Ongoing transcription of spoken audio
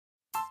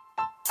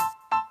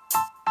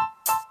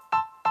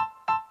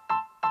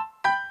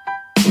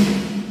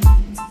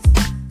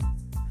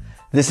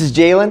This is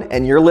Jalen,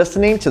 and you're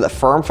listening to the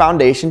Firm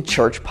Foundation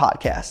Church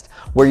Podcast,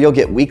 where you'll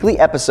get weekly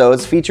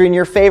episodes featuring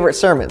your favorite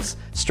sermons,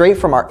 straight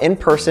from our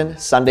in-person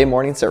Sunday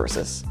morning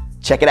services.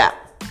 Check it out.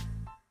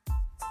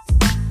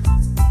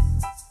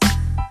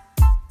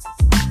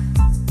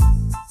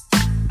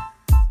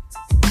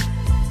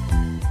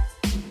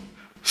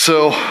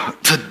 So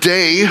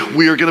today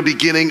we are going to be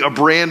beginning a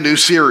brand new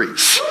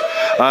series.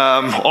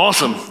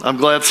 Awesome. I'm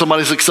glad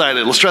somebody's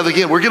excited. Let's try that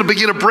again. We're going to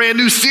begin a brand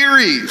new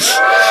series.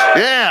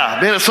 Yeah,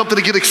 man, it's something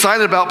to get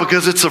excited about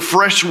because it's a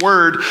fresh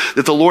word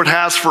that the Lord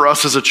has for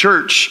us as a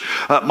church.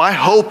 My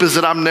hope is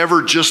that I'm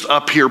never just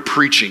up here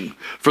preaching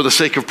for the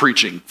sake of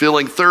preaching,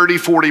 filling 30,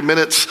 40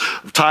 minutes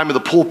of time in the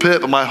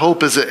pulpit. But my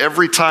hope is that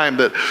every time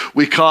that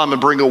we come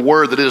and bring a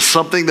word, that it is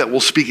something that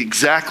will speak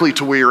exactly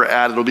to where you're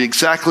at. It'll be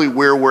exactly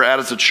where we're at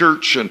as a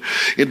church and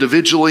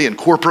individually and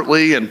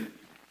corporately. And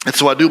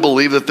so I do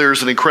believe that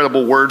there's an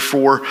incredible word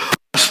for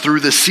us through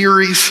this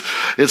series.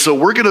 And so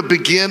we're going to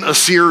begin a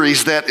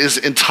series that is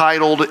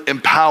entitled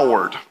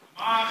Empowered.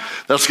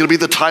 That's going to be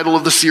the title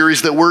of the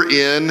series that we're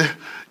in,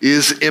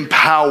 is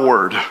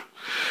Empowered.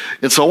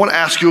 And so I want to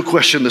ask you a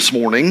question this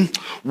morning.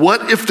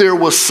 What if there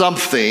was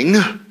something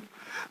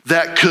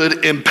that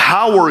could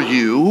empower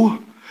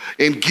you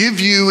and give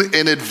you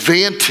an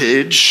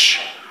advantage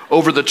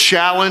over the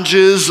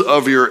challenges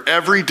of your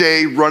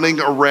everyday running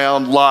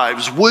around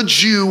lives?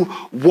 Would you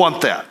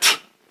want that?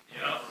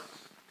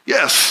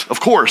 Yes, of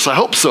course. I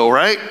hope so,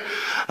 right?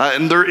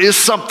 And there is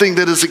something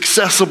that is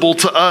accessible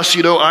to us.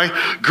 You know,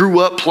 I grew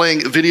up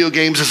playing video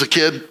games as a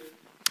kid.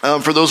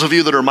 For those of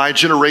you that are my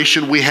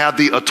generation, we had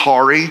the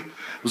Atari.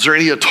 Was there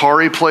any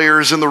Atari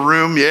players in the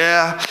room?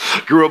 Yeah.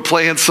 Grew up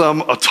playing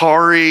some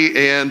Atari,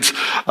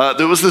 and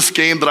there was this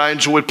game that I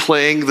enjoyed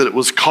playing that it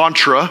was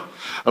Contra.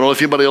 I don't know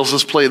if anybody else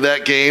has played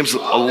that game.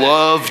 I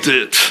loved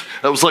it.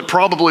 That was like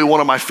probably one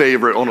of my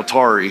favorite on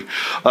Atari.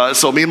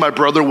 So me and my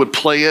brother would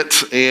play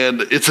it,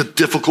 and it's a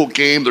difficult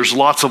game. There's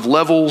lots of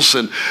levels,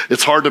 and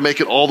it's hard to make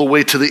it all the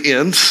way to the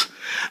ends.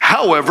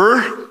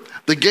 However,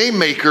 the game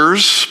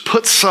makers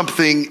put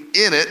something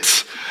in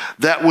it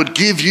that would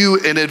give you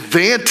an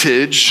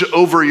advantage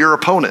over your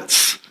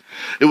opponents.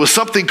 It was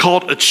something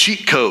called a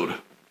cheat code.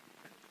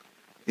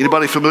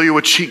 Anybody familiar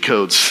with cheat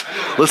codes?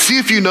 Let's see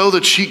if you know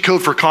the cheat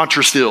code for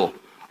Contra still.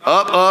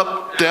 Up,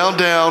 up, down,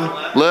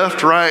 down,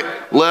 left, right,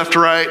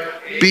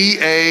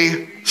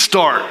 BA,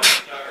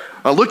 start.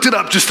 I looked it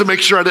up just to make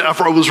sure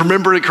I was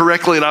remembering it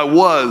correctly, and I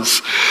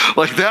was.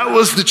 Like, that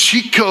was the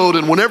cheat code,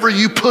 and whenever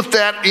you put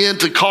that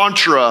into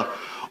Contra,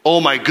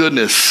 oh my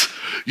goodness,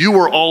 you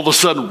were all of a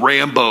sudden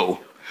Rambo.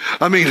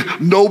 I mean,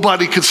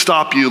 nobody could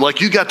stop you. Like,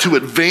 you got to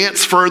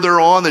advance further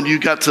on than you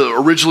got to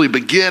originally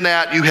begin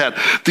at. You had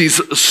these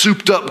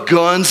souped up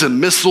guns and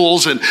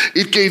missiles, and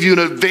it gave you an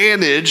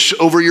advantage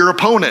over your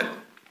opponent.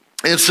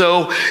 And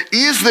so,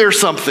 is there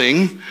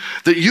something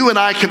that you and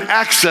I can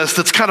access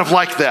that's kind of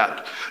like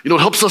that? You know,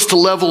 it helps us to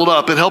level it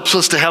up. It helps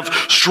us to have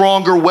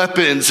stronger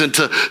weapons and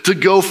to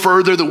go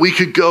further than we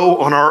could go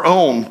on our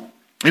own.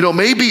 You know,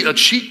 maybe a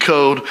cheat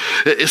code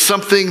is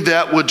something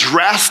that would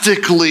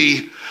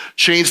drastically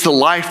change the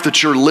life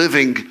that you're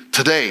living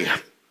today.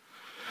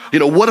 You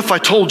know, what if I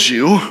told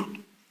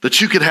you that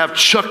you could have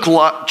Chuck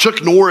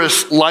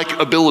Norris-like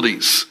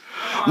abilities?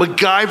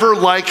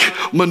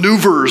 MacGyver-like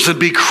maneuvers and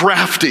be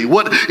crafty?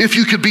 What if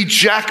you could be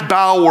Jack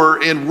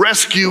Bauer and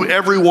rescue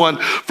everyone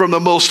from the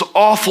most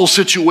awful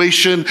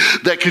situation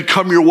that could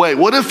come your way?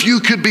 What if you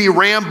could be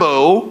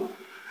Rambo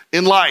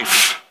in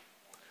life?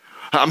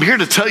 I'm here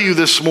to tell you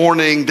this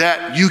morning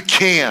that you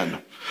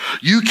can.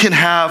 You can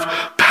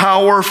have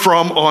power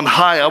from on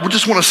high. I would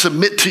just want to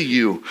submit to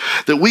you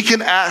that we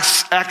can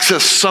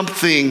access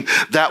something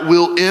that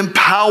will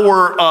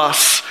empower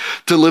us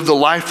to live the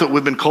life that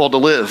we've been called to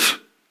live.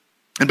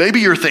 And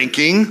maybe you're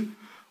thinking,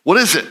 what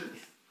is it?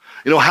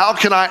 You know, how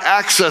can I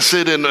access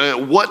it,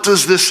 and what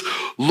does this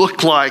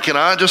look like? And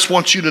I just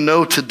want you to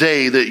know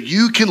today that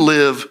you can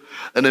live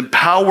an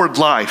empowered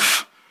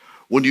life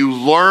when you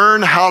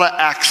learn how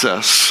to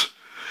access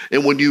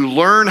and when you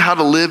learn how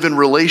to live in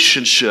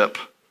relationship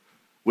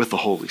with the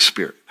Holy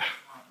Spirit.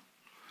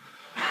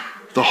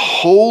 The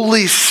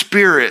Holy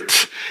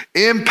Spirit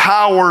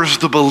empowers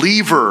the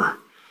believer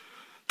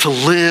to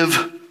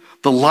live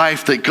the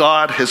life that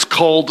God has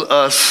called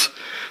us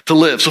to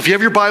live. So if you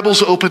have your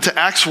Bibles open to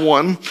Acts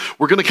 1,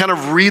 we're going to kind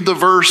of read the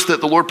verse that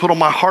the Lord put on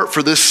my heart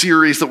for this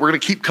series that we're going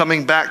to keep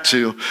coming back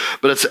to.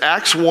 But it's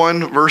Acts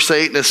 1, verse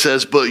 8, and it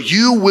says, "But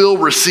you will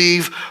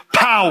receive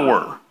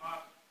power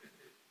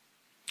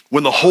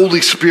when the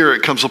Holy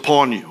Spirit comes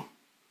upon you.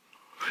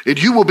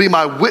 And you will be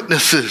my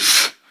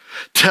witnesses,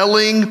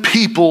 telling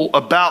people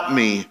about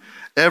me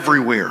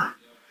everywhere,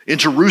 in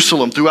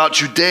Jerusalem, throughout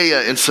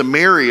Judea and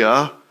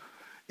Samaria,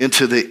 and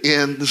to the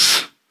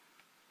ends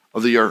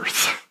of the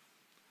earth."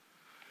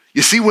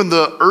 You see, when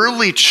the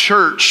early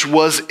church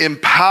was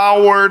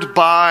empowered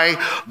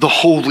by the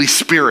Holy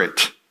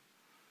Spirit,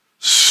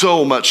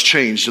 so much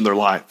changed in their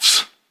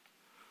lives.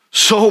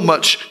 So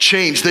much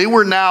changed. They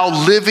were now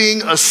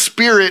living a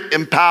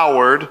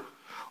Spirit-empowered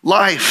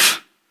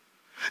life.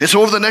 And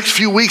so over the next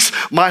few weeks,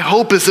 my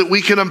hope is that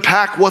we can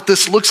unpack what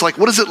this looks like.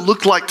 What does it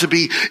look like to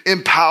be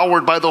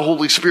empowered by the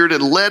Holy Spirit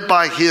and led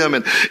by Him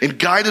and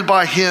guided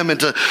by Him and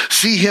to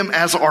see Him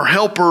as our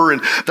helper?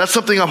 And that's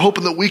something I'm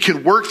hoping that we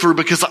can work through,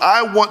 because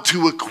I want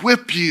to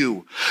equip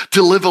you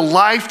to live a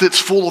life that's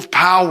full of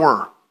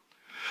power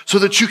so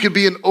that you can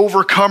be an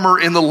overcomer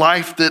in the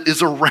life that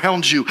is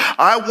around you.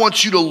 I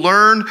want you to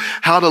learn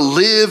how to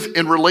live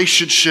in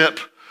relationship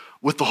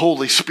with the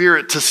Holy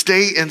Spirit, to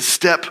stay in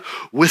step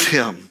with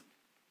Him.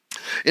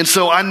 And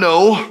so I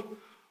know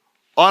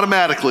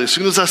automatically, as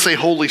soon as I say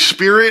Holy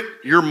Spirit,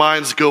 your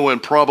mind's going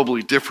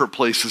probably different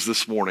places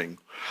this morning,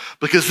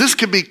 because this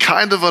can be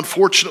kind of,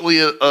 unfortunately,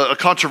 a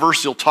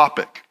controversial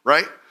topic,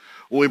 right?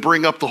 When we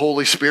bring up the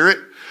Holy Spirit.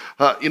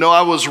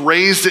 I was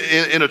raised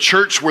in a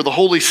church where the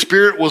Holy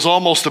Spirit was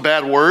almost a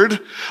bad word.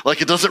 Like,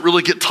 it doesn't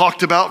really get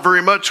talked about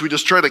very much. We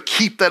just try to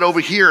keep that over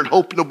here and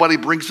hope nobody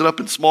brings it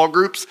up in small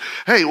groups.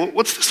 Hey,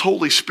 what's this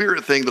Holy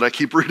Spirit thing that I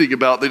keep reading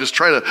about? They just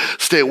try to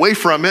stay away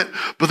from it.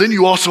 But then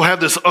you also have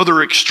this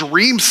other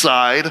extreme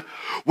side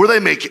where they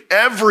make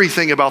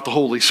everything about the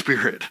Holy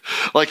Spirit.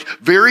 Like,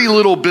 very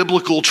little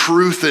biblical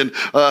truth,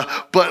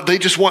 but they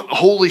just want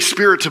Holy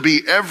Spirit to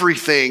be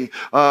everything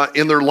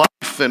in their life.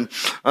 And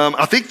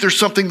I think there's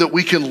something that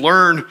we can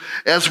learn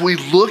as we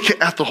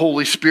look at the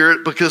Holy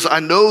Spirit, because I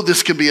know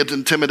this can be an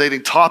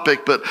intimidating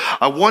topic, but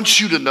I want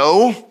you to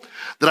know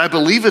that I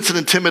believe it's an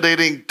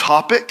intimidating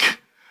topic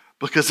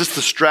because it's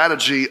the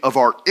strategy of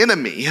our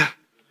enemy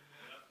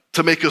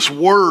to make us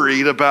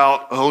worried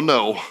about, oh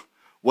no,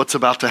 what's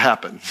about to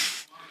happen.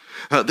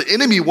 The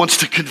enemy wants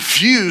to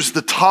confuse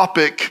the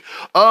topic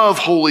of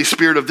Holy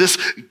Spirit, of this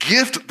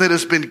gift that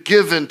has been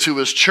given to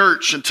His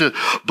church and to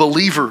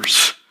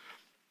believers.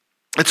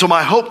 And so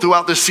my hope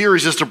throughout this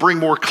series is to bring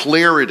more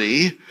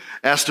clarity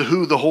as to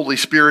who the Holy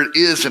Spirit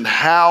is and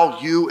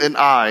how you and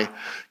I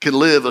can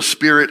live a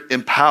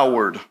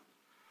Spirit-empowered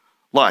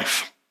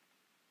life.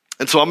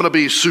 And so I'm going to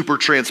be super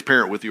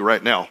transparent with you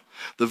right now.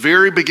 The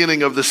very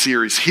beginning of the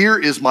series, here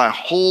is my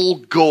whole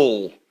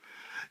goal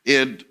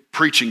in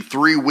preaching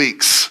 3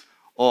 weeks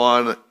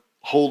on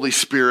Holy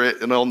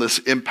Spirit and on this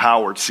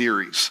empowered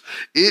series.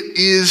 It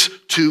is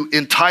to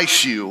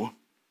entice you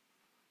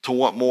to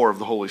want more of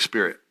the Holy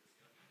Spirit.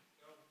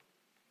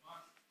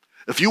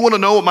 If you want to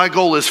know what my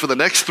goal is for the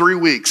next 3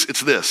 weeks, it's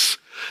this: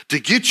 to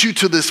get you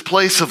to this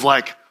place of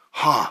like,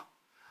 I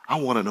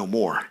want to know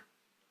more.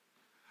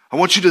 I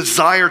want you to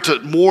desire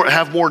to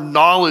have more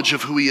knowledge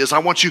of who He is. I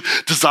want you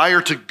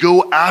desire to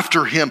go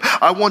after Him.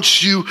 I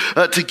want you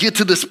to get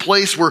to this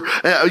place where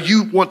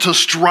you want to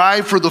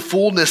strive for the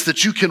fullness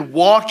that you can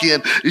walk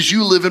in as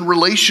you live in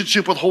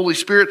relationship with Holy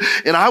Spirit.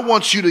 And I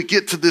want you to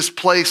get to this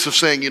place of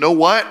saying, you know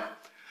what?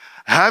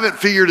 I haven't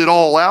figured it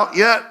all out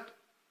yet,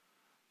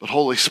 but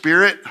Holy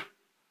Spirit,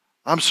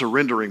 I'm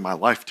surrendering my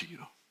life to You.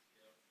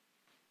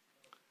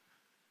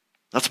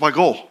 That's my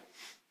goal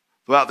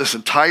throughout this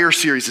entire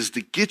series, is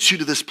to get you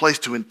to this place,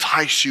 to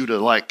entice you to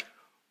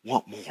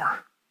want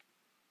more.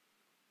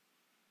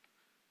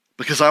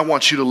 Because I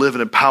want you to live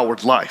an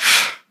empowered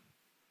life.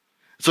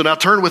 So now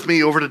turn with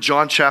me over to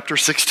John chapter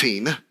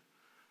 16.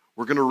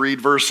 We're going to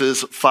read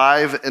verses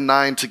 5 and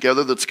 9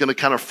 together. That's going to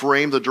kind of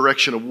frame the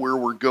direction of where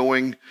we're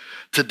going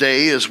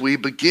today as we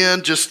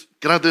begin just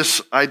kind of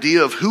this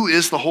idea of who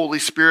is the Holy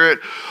Spirit,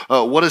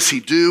 what does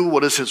He do,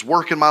 what is His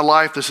work in my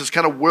life. This is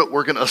kind of what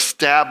we're going to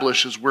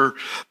establish as we're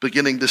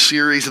beginning the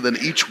series, and then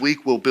each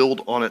week will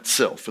build on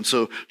itself. And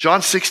so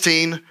John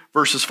 16,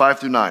 verses 5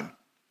 through 9.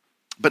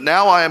 But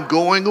now I am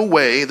going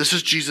away, this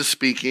is Jesus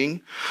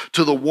speaking,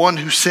 to the one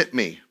who sent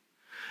me.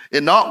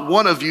 And not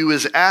one of you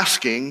is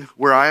asking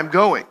where I am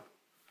going.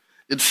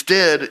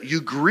 Instead,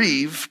 you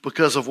grieve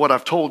because of what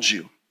I've told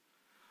you.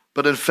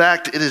 But in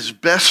fact, it is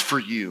best for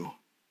you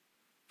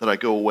that I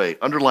go away.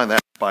 Underline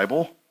that,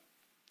 Bible.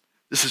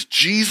 This is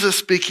Jesus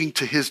speaking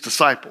to His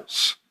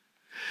disciples.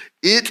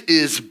 It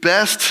is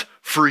best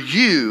for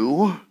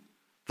you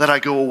that I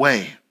go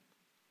away.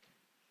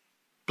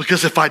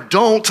 Because if I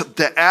don't,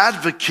 the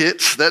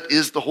advocate, that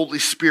is the Holy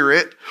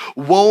Spirit,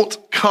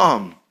 won't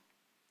come.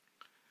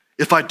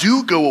 If I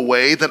do go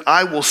away, then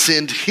I will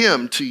send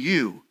Him to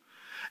you.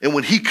 And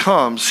when He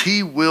comes,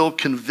 He will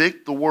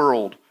convict the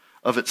world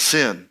of its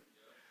sin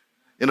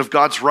and of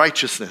God's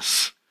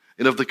righteousness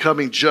and of the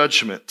coming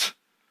judgment.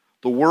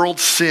 The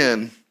world's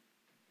sin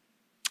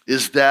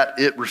is that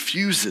it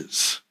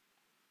refuses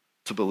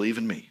to believe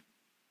in me.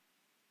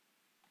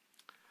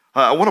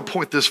 I want to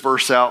point this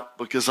verse out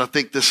because I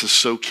think this is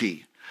so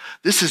key.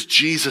 This is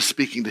Jesus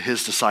speaking to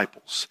His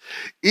disciples.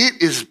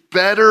 It is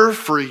better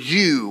for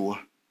you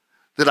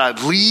that I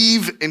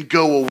leave and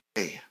go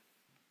away.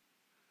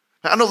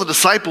 I know the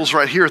disciples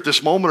right here at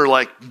this moment are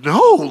like,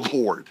 no,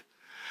 Lord,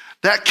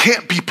 that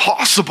can't be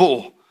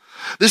possible.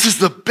 This is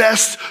the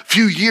best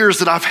few years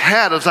that I've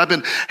had as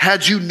I've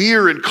had you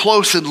near and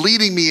close and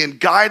leading me and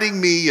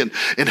guiding me and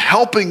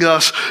helping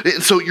us.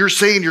 And so you're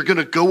saying you're going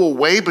to go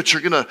away, but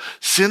you're going to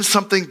send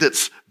something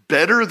that's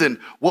better than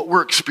what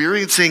we're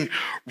experiencing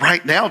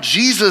right now.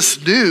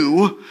 Jesus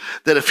knew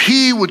that if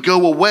He would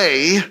go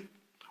away,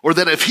 or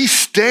that if He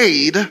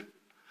stayed,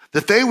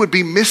 that they would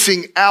be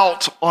missing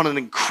out on an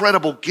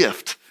incredible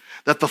gift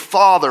that the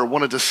Father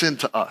wanted to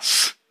send to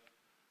us.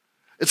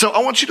 And so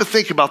I want you to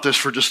think about this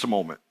for just a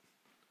moment.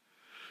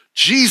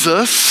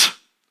 Jesus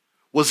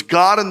was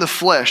God in the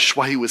flesh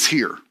while he was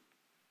here.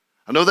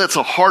 I know that's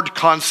a hard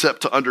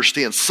concept to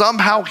understand.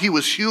 Somehow he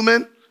was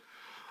human,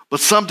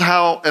 but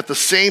somehow at the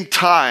same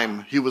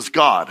time he was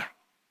God.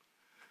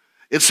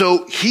 And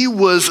so he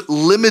was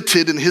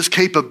limited in his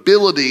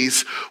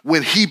capabilities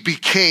when he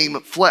became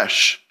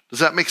flesh. Does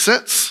that make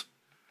sense?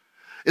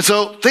 And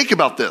so think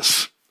about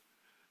this.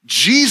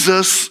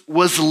 Jesus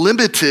was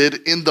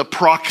limited in the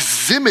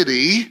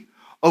proximity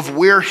of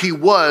where he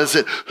was,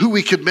 at who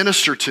he could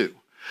minister to,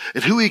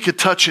 and who he could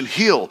touch and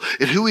heal,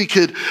 and who he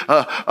could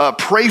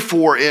pray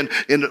for and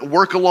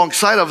work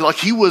alongside of. Like,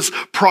 he was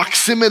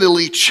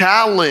proximately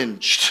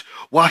challenged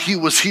while he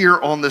was here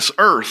on this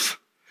earth.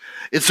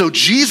 And so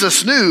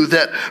Jesus knew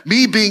that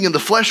me being in the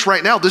flesh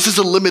right now, this is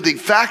a limiting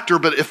factor,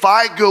 but if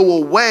I go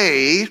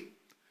away,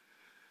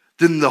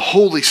 then the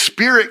Holy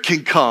Spirit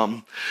can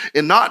come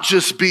and not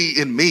just be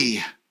in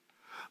me,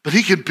 but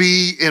he could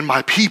be in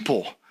my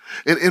people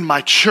and in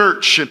my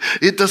church. And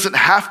it doesn't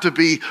have to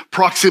be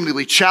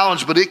proximately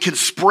challenged, but it can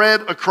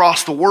spread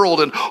across the world.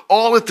 And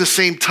all at the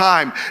same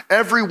time,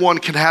 everyone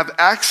can have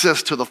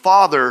access to the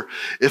Father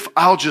if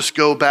I'll just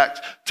go back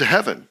to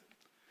heaven.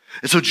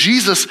 And so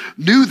Jesus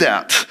knew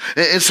that.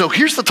 And so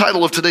here's the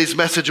title of today's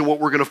message and what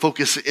we're going to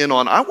focus in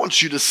on. I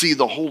want you to see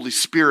the Holy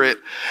Spirit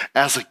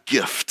as a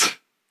gift.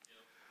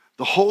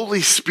 The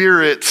Holy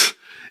Spirit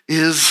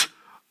is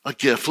a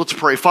gift. Let's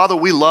pray. Father,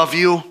 we love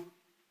you.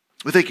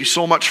 We thank you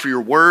so much for your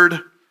word.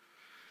 And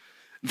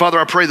Father,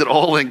 I pray that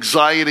all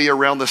anxiety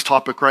around this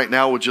topic right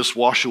now would just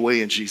wash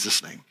away in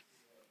Jesus' name.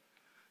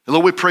 And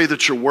Lord, we pray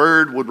that your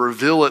word would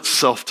reveal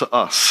itself to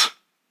us,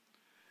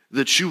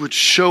 that you would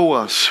show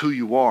us who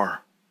you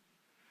are,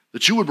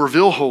 that you would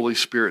reveal Holy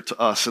Spirit to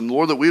us. And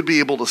Lord, that we would be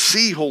able to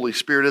see Holy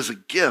Spirit as a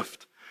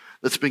gift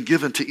that's been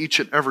given to each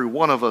and every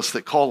one of us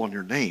that call on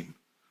your name.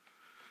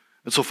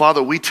 And so,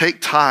 Father, we take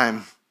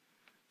time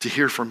to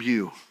hear from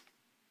you.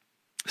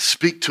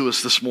 Speak to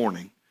us this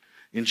morning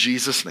in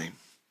Jesus' name.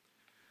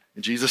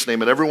 In Jesus'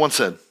 name. And everyone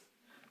said,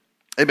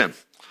 amen.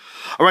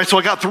 All right, so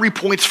I got 3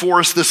 points for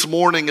us this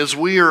morning as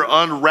we are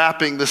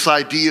unwrapping this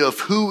idea of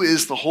who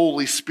is the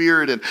Holy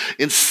Spirit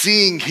and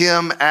seeing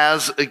him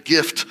as a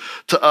gift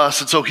to us.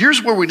 And so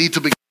here's where we need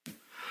to begin.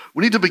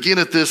 We need to begin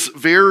at this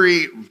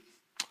very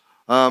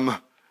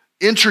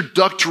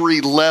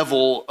introductory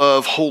level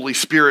of Holy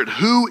Spirit.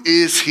 Who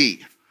is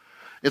he?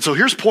 And so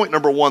here's point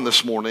number 1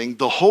 this morning.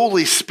 The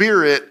Holy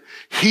Spirit,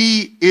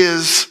 he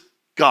is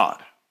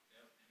God.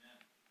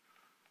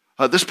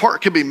 This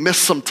part can be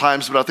missed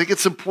sometimes, but I think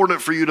it's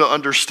important for you to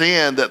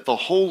understand that the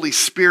Holy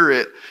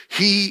Spirit,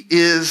 he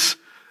is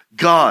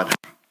God.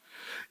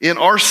 In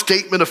our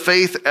statement of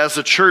faith as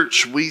a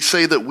church, we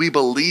say that we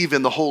believe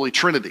in the Holy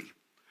Trinity.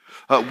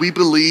 We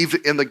believe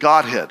in the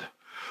Godhead.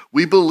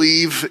 We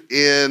believe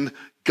in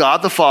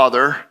God the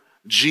Father,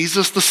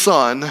 Jesus the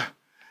Son,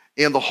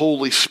 and the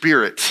Holy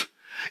Spirit.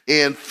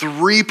 And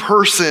 3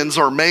 persons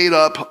are made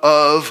up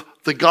of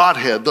the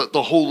Godhead,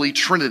 the Holy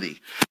Trinity.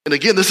 And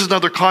again, this is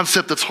another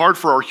concept that's hard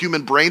for our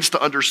human brains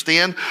to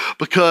understand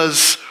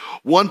because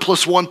 1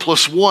 + 1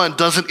 + 1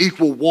 doesn't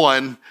equal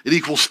 1, it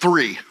equals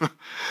 3.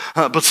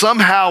 But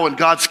somehow in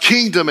God's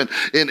kingdom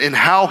and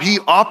how he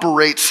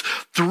operates,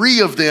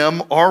 3 of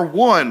them are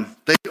one.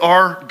 They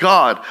are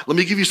God. Let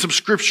me give you some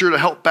scripture to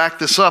help back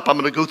this up. I'm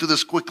going to go through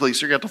this quickly,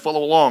 so you're going to have to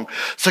follow along.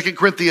 2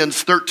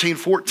 Corinthians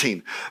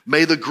 13:14.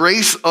 May the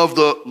grace of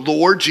the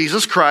Lord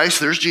Jesus Christ,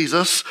 there's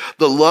Jesus,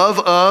 the love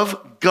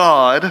of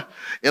God,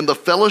 and the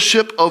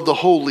fellowship of the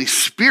Holy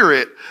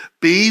Spirit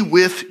be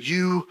with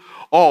you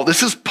all.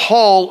 This is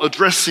Paul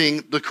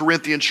addressing the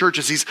Corinthian church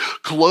as he's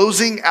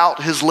closing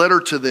out his letter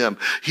to them.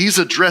 He's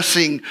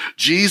addressing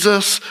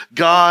Jesus,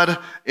 God,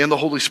 and the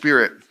Holy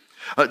Spirit.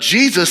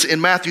 Jesus in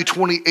Matthew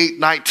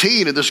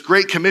 28:19, in this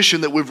great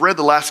commission that we've read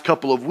the last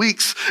couple of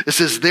weeks, it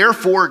says,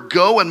 therefore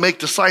go and make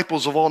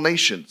disciples of all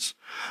nations,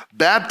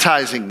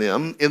 baptizing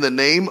them in the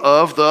name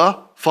of the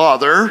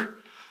Father,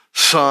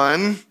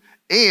 Son,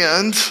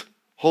 and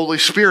Holy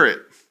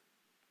Spirit.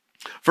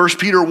 1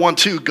 Peter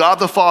 1:2, God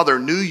the Father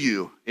knew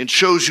you and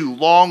chose you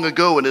long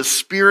ago, and his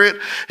Spirit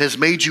has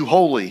made you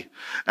holy.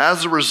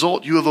 As a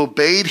result, you have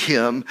obeyed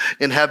him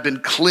and have been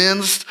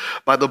cleansed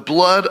by the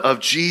blood of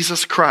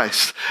Jesus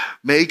Christ.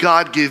 May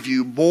God give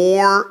you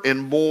more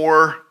and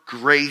more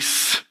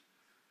grace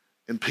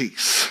and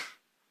peace.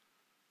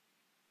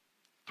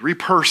 3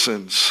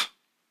 persons,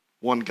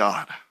 1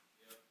 God.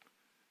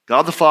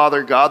 God the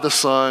Father, God the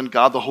Son,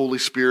 God the Holy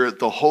Spirit.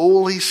 The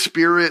Holy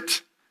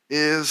Spirit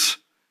is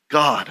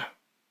God.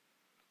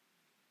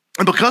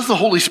 And because the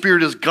Holy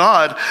Spirit is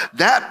God,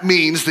 that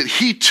means that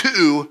he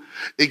too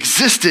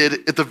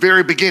existed at the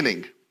very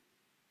beginning.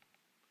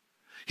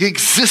 He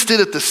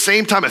existed at the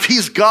same time. If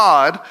he's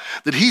God,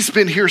 then he's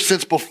been here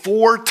since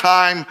before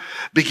time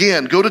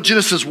began. Go to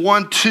Genesis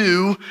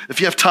 1:2. If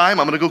you have time,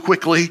 I'm going to go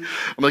quickly.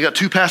 I got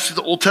two passages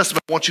of the Old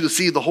Testament. I want you to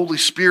see the Holy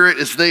Spirit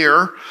is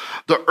there.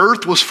 The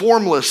earth was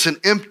formless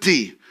and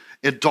empty,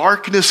 and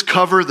darkness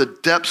covered the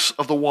depths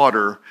of the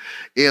water,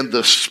 and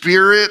the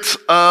Spirit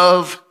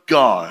of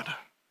God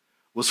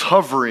was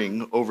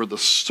hovering over the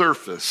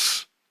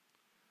surface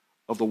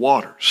of the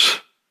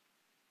waters.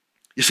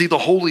 You see, the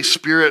Holy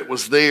Spirit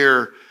was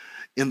there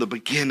in the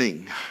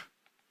beginning,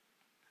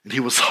 and he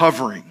was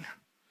hovering.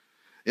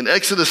 In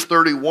Exodus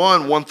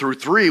 31,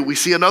 1-3, we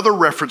see another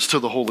reference to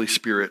the Holy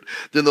Spirit.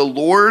 Then the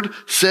Lord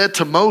said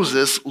to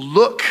Moses,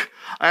 "Look,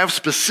 I have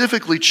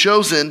specifically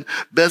chosen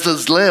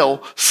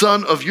Bezalel,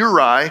 son of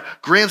Uri,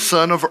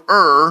 grandson of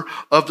Ur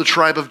of the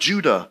tribe of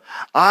Judah.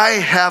 I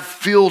have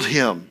filled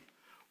him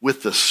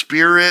with the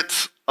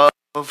Spirit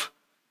of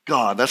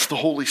God." That's the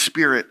Holy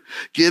Spirit,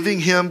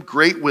 giving him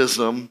great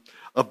wisdom,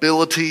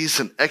 abilities,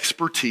 and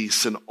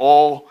expertise in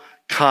all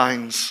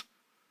kinds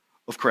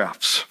of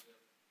crafts.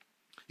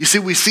 You see,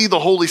 we see the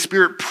Holy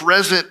Spirit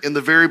present in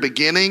the very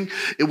beginning,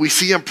 and we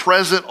see him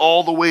present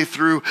all the way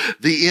through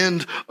the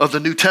end of the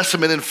New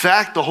Testament. In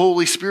fact, the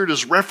Holy Spirit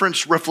is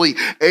referenced roughly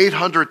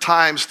 800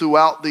 times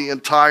throughout the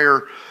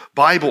entire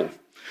Bible.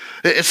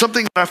 And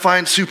something that I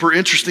find super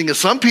interesting is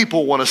some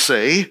people want to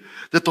say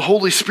that the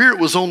Holy Spirit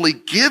was only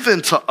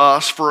given to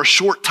us for a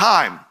short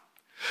time.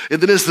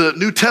 And then as the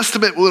New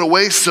Testament went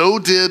away, so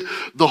did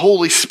the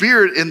Holy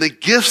Spirit and the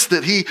gifts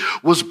that he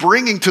was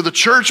bringing to the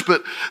church.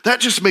 But that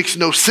just makes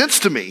no sense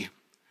to me.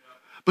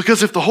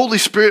 Because if the Holy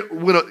Spirit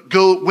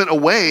went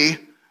away,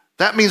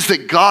 that means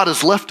that God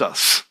has left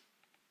us.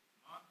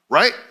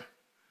 Right?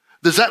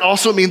 Does that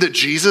also mean that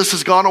Jesus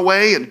has gone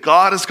away and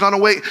God has gone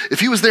away?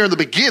 If he was there in the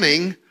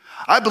beginning,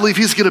 I believe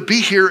he's going to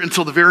be here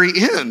until the very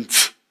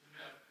end.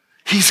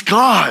 He's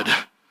God.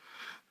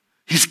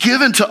 He's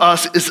given to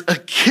us as a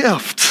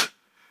gift.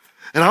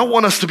 And I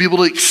want us to be able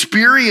to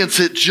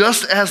experience it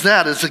just as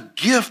that, as a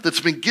gift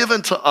that's been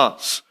given to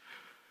us.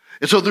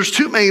 And so there's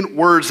two main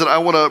words that I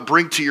want to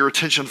bring to your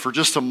attention for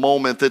just a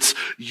moment that's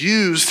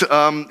used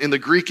in the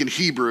Greek and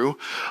Hebrew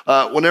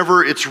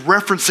whenever it's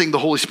referencing the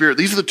Holy Spirit.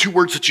 These are the two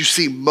words that you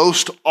see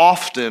most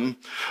often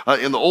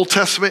in the Old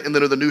Testament and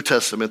then in the New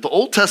Testament. The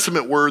Old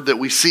Testament word that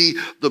we see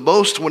the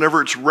most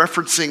whenever it's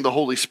referencing the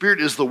Holy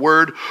Spirit is the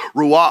word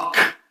ruach,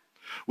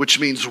 which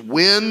means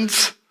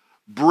wind,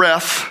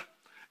 breath,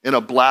 and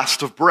a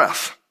blast of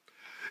breath.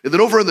 And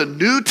then over in the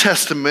New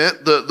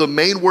Testament, the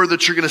main word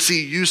that you're going to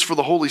see used for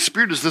the Holy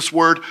Spirit is this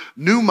word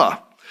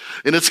pneuma.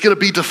 And it's going to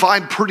be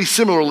defined pretty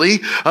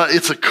similarly.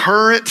 It's a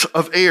current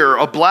of air,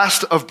 a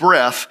blast of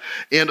breath,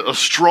 and a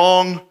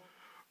strong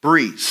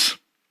breeze.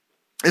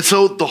 And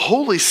so the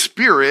Holy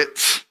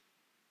Spirit,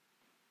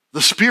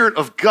 the Spirit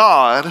of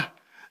God,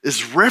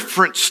 is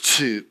referenced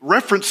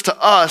to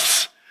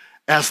us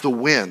as the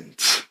wind.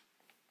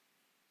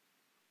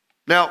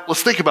 Now,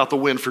 let's think about the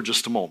wind for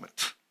just a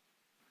moment.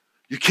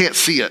 You can't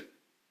see it,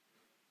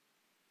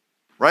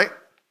 right?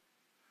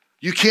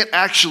 You can't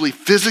actually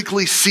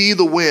physically see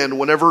the wind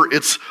whenever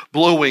it's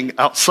blowing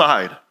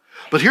outside.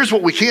 But here's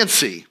what we can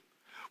see.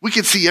 We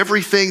can see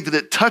everything that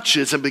it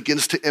touches and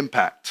begins to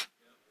impact.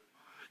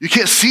 You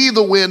can't see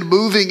the wind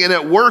moving and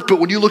at work, but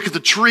when you look at the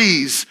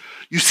trees,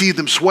 you see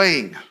them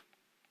swaying.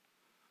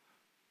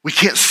 We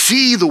can't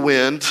see the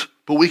wind,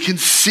 but we can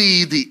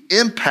see the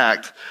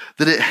impact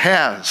that it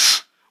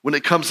has when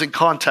it comes in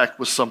contact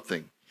with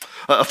something.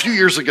 A few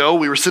years ago,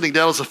 we were sitting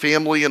down as a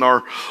family in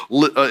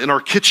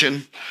our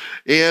kitchen,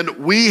 and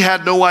we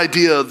had no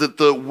idea that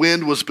the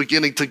wind was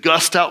beginning to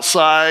gust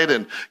outside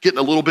and getting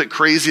a little bit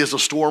crazy as the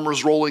storm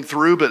was rolling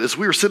through. But as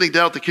we were sitting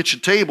down at the kitchen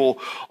table,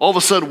 all of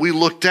a sudden we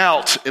looked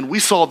out and we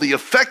saw the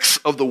effects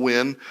of the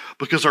wind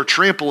because our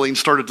trampoline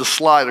started to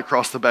slide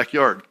across the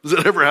backyard. Does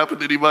that ever happen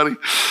to anybody?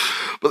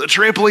 But the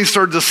trampoline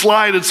started to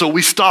slide, and so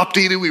we stopped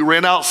eating. We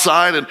ran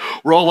outside, and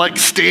we're all like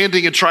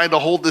standing and trying to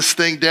hold this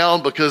thing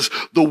down because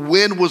the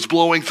wind was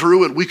blowing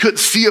through, and we couldn't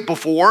see it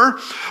before.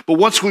 But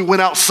once we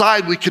went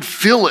outside, we could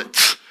feel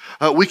it.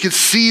 We could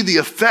see the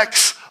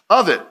effects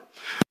of it.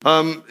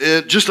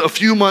 Just a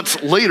few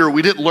months later,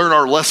 we didn't learn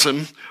our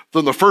lesson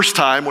from the first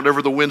time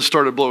whenever the wind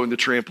started blowing the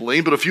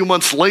trampoline. But a few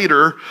months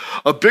later,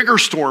 a bigger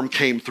storm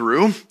came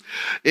through,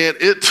 and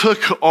it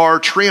took our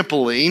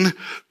trampoline,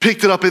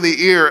 picked it up in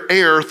the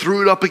air,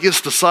 threw it up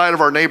against the side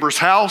of our neighbor's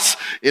house,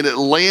 and it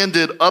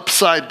landed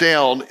upside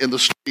down in the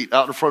street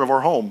out in front of our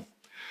home.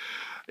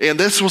 And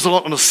this was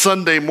on a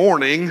Sunday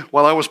morning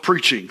while I was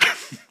preaching.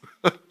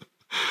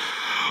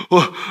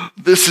 Well,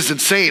 this is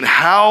insane.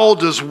 How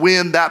does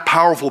wind that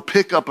powerful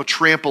pick up a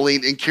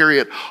trampoline and carry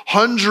it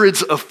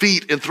hundreds of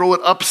feet and throw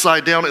it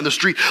upside down in the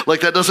street?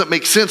 Like, that doesn't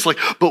make sense.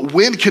 But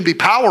wind can be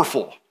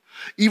powerful.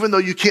 Even though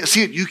you can't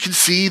see it, you can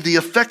see the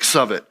effects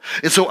of it.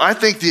 And so I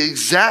think the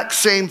exact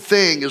same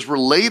thing is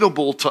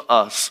relatable to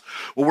us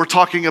when we're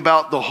talking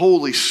about the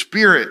Holy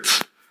Spirit.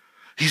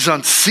 He's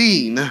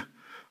unseen,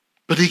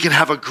 but he can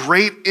have a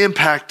great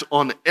impact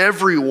on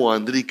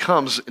everyone that he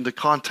comes into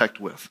contact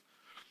with.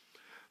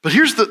 But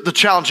here's the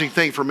challenging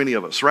thing for many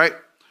of us, right?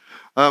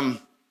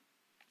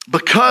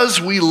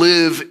 Because we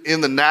live in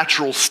the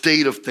natural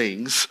state of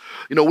things,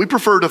 we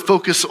prefer to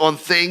focus on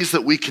things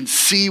that we can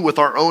see with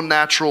our own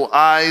natural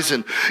eyes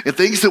and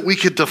things that we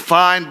could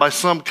define by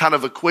some kind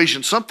of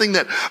equation. Something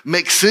that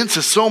makes sense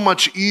is so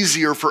much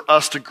easier for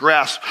us to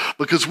grasp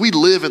because we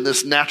live in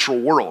this natural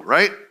world,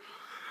 right?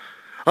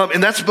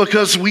 And that's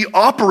because we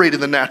operate in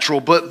the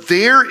natural, but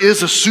there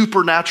is a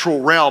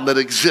supernatural realm that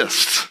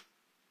exists.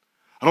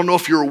 I don't know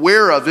if you're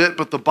aware of it,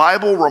 but the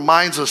Bible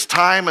reminds us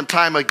time and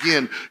time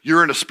again,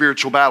 you're in a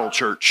spiritual battle,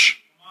 church.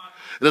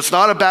 And it's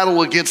not a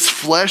battle against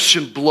flesh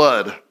and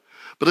blood,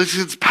 but it's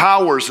against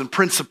powers and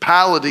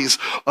principalities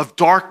of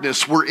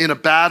darkness. We're in a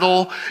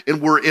battle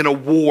and we're in a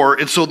war.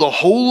 And so the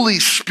Holy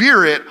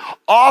Spirit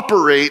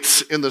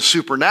operates in the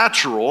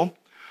supernatural,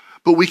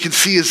 but we can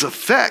see his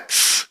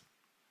effects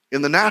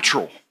in the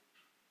natural.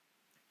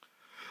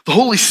 The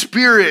Holy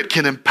Spirit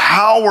can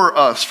empower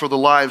us for the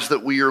lives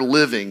that we are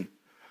living.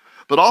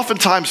 But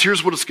oftentimes,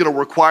 here's what it's going to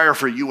require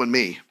for you and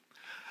me: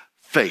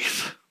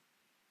 faith.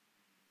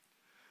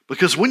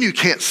 Because when you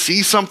can't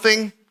see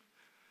something,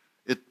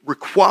 it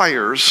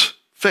requires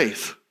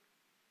faith.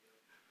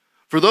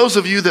 For those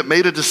of you that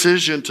made a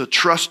decision to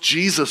trust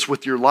Jesus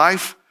with your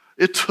life,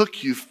 it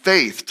took you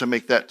faith to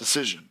make that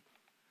decision.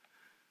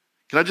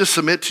 Can I just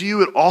submit to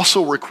you, it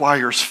also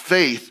requires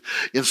faith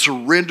in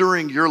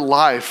surrendering your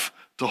life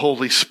to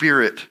Holy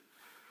Spirit.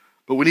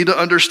 But we need to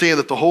understand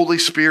that the Holy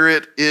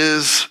Spirit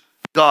is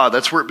God.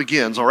 That's where it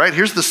begins, all right?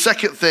 Here's the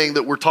second thing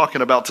that we're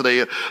talking about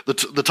today.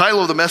 The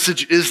title of the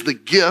message is The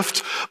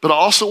Gift, but I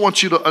also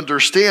want you to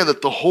understand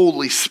that the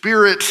Holy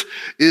Spirit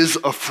is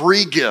a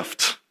free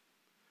gift.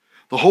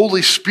 The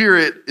Holy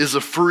Spirit is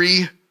a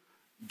free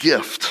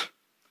gift.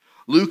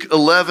 Luke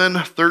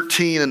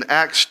 11:13 and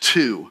Acts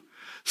 2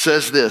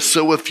 says this: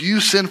 "So if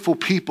you sinful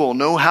people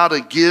know how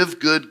to give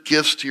good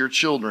gifts to your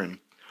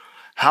children,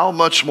 how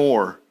much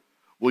more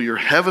will your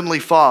heavenly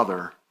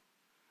Father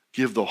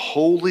give the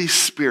Holy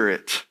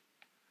Spirit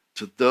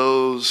to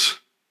those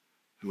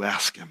who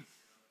ask him?"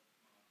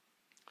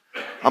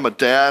 I'm a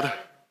dad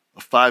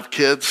of 5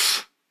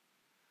 kids.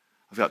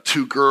 I've got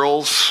 2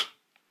 girls.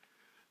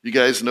 You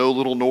guys know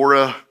little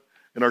Nora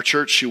in our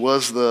church. She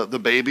was the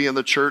baby in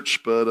the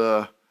church,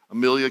 but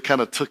Amelia kind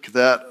of took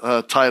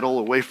that title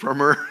away from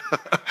her.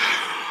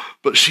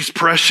 But she's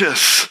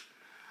precious.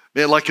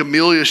 Man, like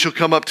Amelia, she'll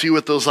come up to you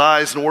with those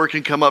eyes, and Nora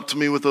can come up to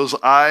me with those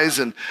eyes.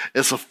 And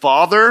as a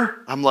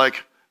father, I'm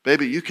like,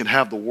 baby, you can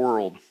have the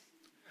world.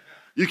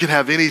 You can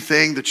have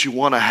anything that you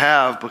want to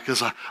have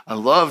because I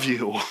love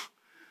you.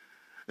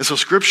 And so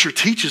Scripture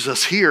teaches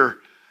us here,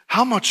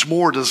 how much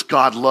more does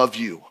God love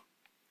you?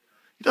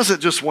 He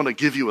doesn't just want to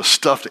give you a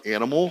stuffed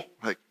animal.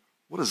 Like,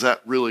 what is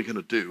that really going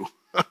to do?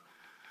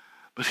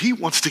 But he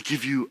wants to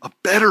give you a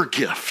better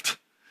gift.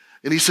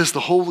 And he says the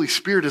Holy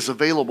Spirit is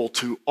available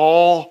to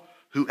all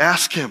who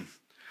ask him.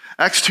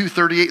 Acts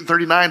 2:38 and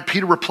 39,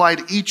 Peter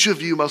replied, "Each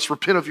of you must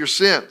repent of your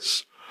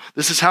sins."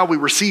 This is how we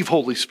receive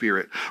Holy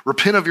Spirit.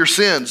 Repent of your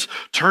sins,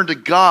 turn to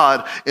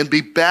God, and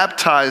be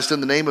baptized in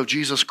the name of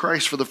Jesus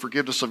Christ for the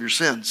forgiveness of your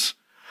sins.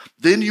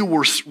 Then you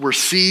will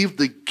receive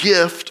the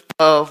gift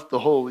of the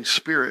Holy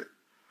Spirit.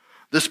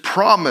 This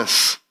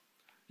promise,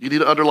 you need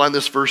to underline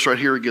this verse right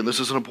here again. This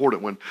is an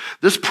important one.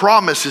 This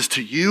promise is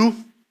to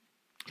you,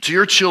 to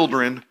your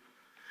children,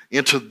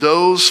 and to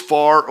those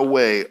far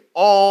away,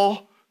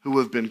 all who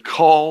have been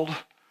called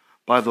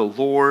by the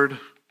Lord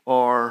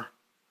our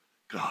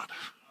God.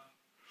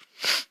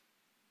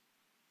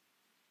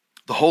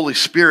 The Holy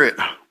Spirit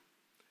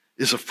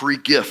is a free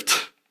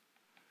gift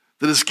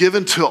that is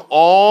given to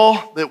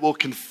all that will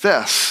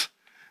confess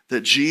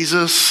that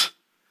Jesus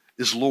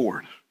is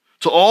Lord.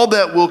 To all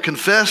that will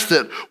confess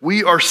that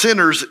we are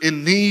sinners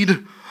in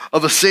need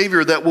of a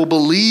Savior, that will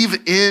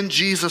believe in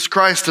Jesus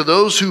Christ. To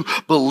those who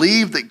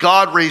believe that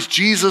God raised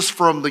Jesus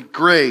from the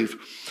grave,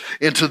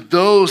 and to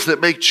those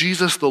that make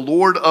Jesus the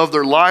Lord of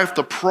their life,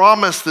 the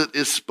promise that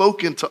is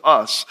spoken to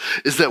us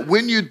is that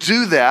when you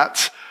do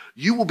that,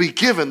 you will be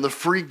given the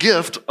free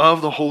gift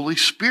of the Holy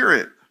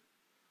Spirit.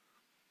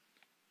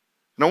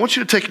 And I want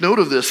you to take note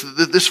of this,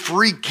 that this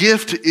free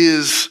gift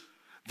is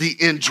the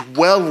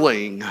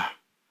indwelling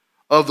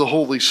of the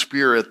Holy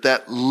Spirit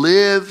that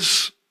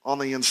lives on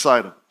the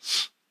inside of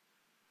us.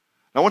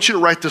 I want you to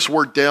write this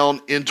word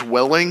down,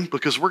 indwelling,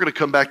 because we're going to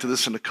come back to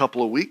this in a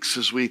couple of weeks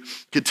as we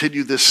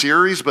continue this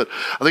series. But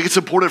I think it's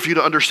important for you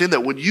to understand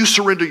that when you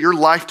surrender your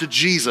life to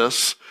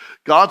Jesus,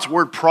 God's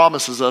word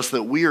promises us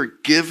that we are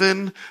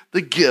given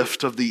the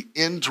gift of the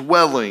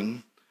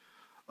indwelling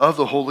of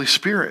the Holy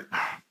Spirit.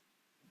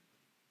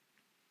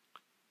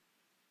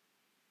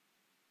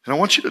 And I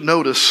want you to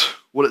notice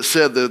what it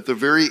said at the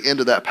very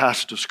end of that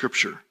passage of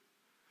Scripture.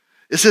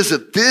 It says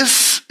that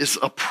this is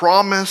a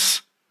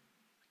promise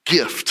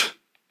gift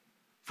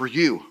for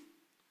you.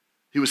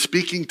 He was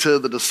speaking to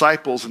the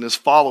disciples and his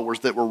followers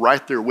that were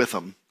right there with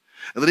him.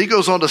 And then he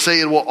goes on to say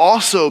it will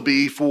also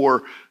be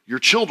for your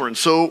children,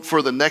 so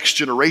for the next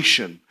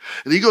generation.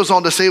 And he goes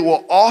on to say it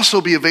will also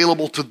be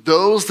available to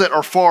those that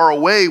are far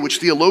away, which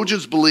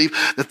theologians believe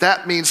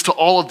that means to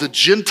all of the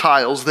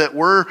Gentiles that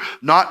were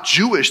not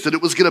Jewish, that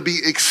it was going to be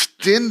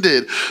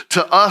extended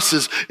to us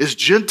as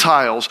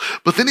Gentiles.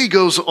 But then he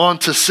goes on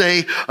to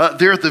say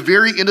there at the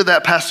very end of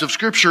that passage of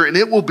scripture, and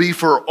it will be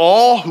for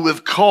all who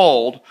have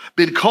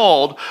been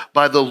called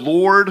by the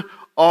Lord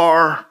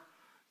our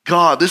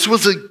God. This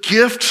was a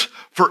gift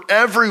for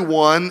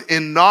everyone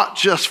and not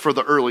just for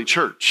the early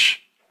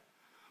church.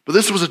 But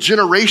this was a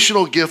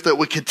generational gift that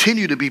would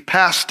continue to be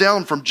passed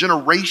down from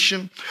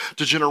generation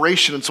to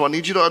generation. And so I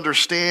need you to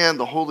understand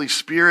the Holy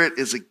Spirit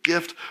is a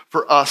gift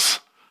for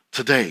us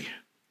today.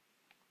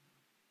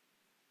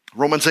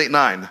 Romans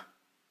 8:9.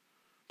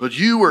 But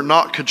you are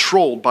not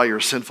controlled by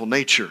your sinful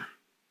nature,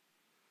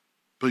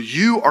 but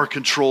you are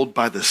controlled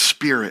by the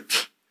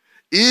Spirit.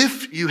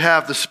 If you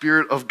have the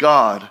Spirit of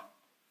God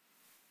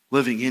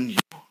living in you.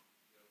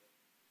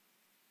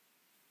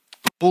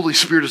 The Holy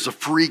Spirit is a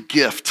free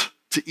gift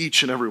to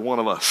each and every one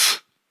of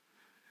us.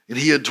 And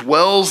he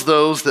indwells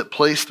those that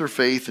place their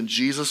faith in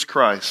Jesus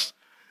Christ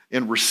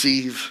and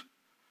receive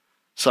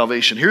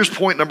salvation. Here's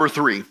point number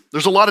 3.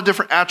 There's a lot of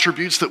different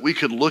attributes that we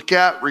could look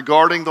at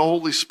regarding the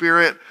Holy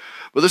Spirit,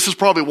 but this is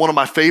probably one of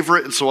my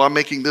favorite, and so I'm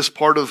making this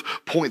part of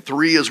point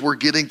 3 as we're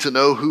getting to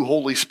know who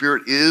Holy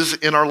Spirit is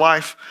in our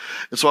life.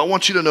 And so I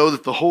want you to know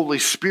that the Holy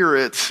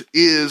Spirit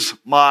is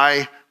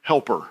my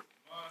helper.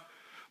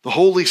 The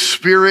Holy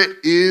Spirit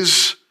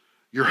is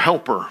your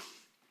helper.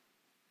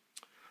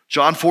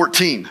 John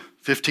 14,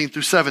 15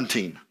 through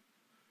 17.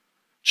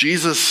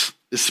 Jesus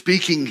is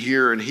speaking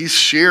here and he's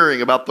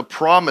sharing about the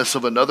promise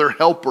of another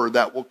helper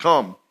that will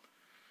come.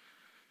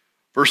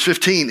 Verse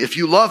 15, if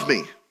you love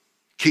me,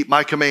 keep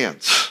my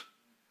commands,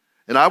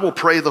 and I will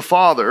pray the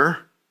Father,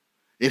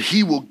 and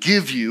he will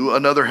give you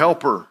another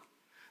helper,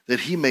 that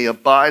he may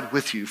abide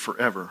with you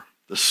forever,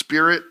 the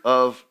Spirit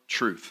of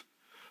truth,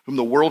 whom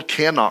the world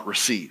cannot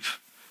receive,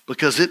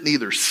 because it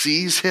neither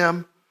sees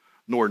him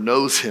nor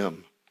knows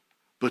him,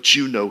 but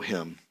you know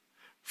him,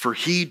 for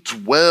he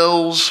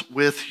dwells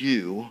with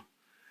you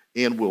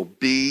and will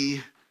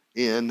be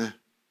in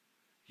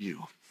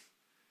you.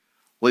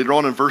 Later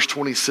on in verse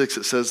 26,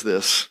 it says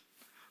this,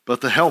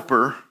 but the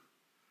helper,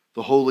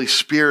 the Holy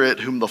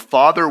Spirit, whom the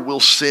Father will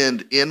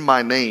send in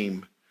my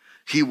name,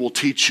 he will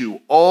teach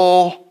you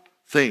all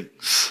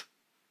things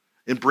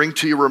and bring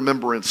to your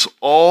remembrance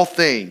all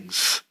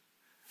things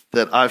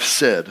that I've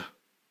said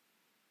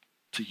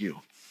to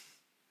you.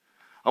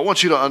 I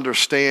want you to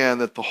understand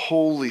that the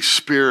Holy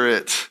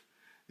Spirit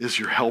is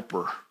your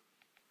helper.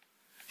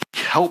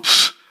 He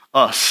helps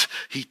us.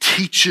 He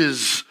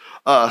teaches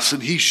us,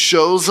 and he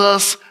shows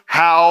us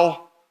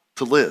how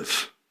to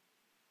live.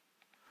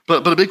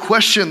 But a big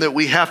question that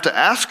we have to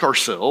ask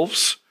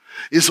ourselves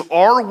is,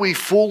 are we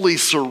fully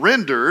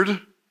surrendered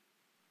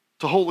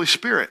to Holy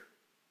Spirit?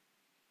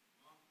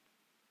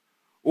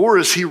 Or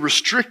is he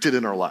restricted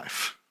in our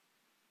life?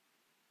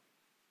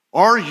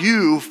 Are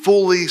you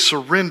fully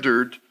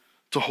surrendered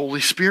to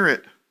Holy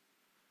Spirit?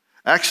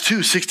 Acts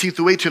 2, 16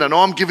 through 18. I know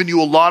I'm giving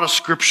you a lot of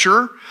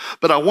scripture,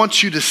 but I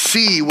want you to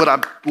see what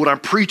I'm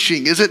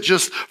preaching isn't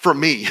just from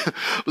me.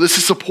 This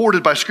is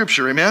supported by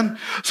scripture, amen?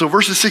 So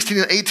verses 16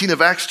 and 18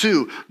 of Acts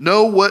 2,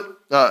 know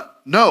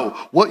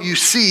what you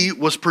see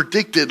was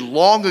predicted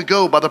long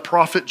ago by the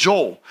prophet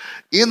Joel.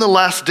 In the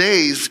last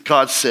days,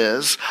 God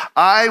says,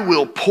 I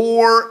will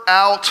pour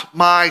out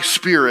my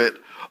Spirit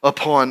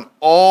upon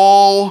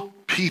all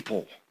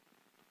people.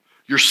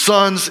 Your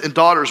sons and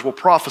daughters will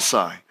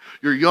prophesy.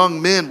 Your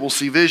young men will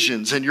see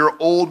visions, and your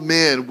old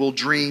men will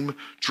dream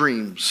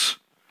dreams.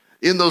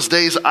 In those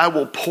days, I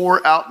will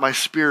pour out my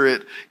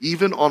Spirit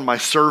even on my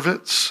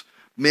servants,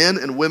 men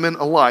and women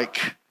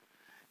alike,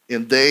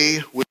 and they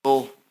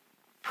will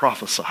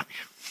prophesy.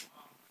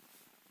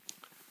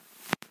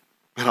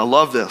 And I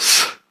love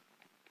this.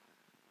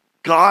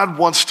 God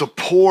wants to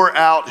pour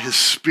out his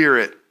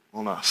Spirit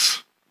on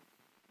us.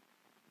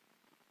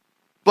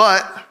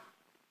 But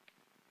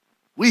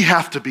we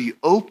have to be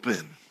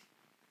open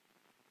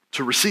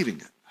to receiving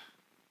it.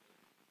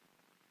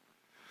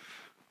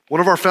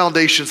 One of our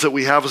foundations that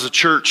we have as a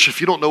church,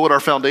 if you don't know what our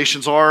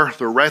foundations are,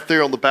 they're right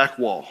there on the back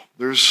wall.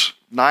 There's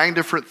 9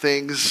 different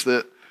things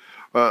that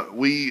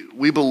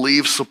we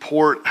believe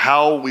support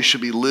how we should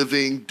be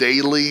living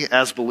daily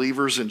as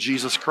believers in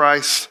Jesus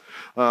Christ.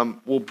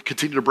 We'll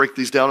continue to break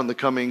these down in the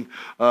coming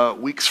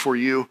weeks for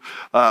you.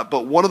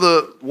 But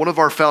one of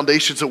our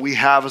foundations that we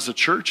have as a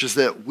church is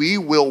that we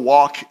will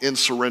walk in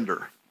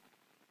surrender.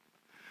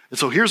 And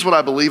so here's what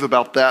I believe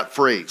about that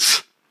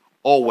phrase,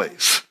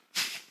 always.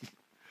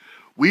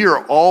 We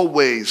are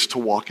always to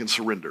walk in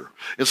surrender.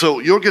 And so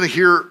you're going to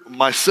hear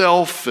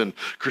myself and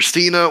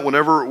Christina,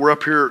 whenever we're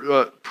up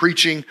here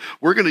preaching,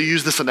 we're going to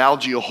use this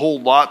analogy a whole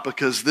lot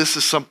because this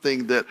is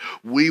something that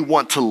we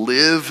want to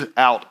live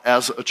out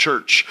as a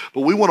church.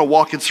 But we want to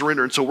walk in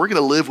surrender. And so we're going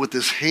to live with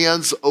this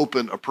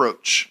hands-open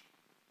approach.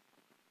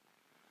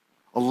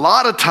 A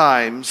lot of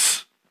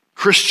times,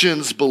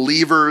 Christians,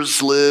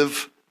 believers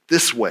live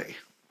this way.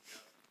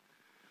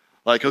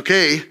 Like,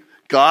 okay,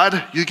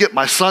 God, you get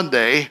my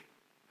Sunday,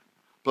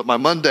 but my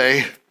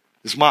Monday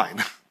is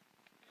mine.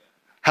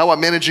 How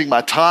I'm managing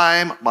my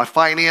time, my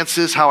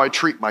finances, how I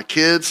treat my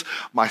kids,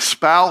 my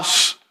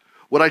spouse,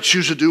 what I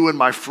choose to do in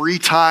my free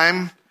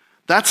time,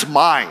 that's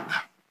mine.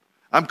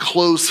 I'm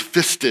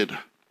close-fisted.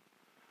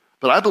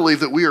 But I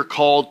believe that we are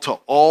called to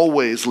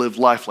always live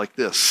life like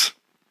this.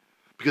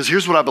 Because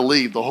here's what I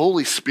believe. The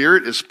Holy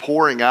Spirit is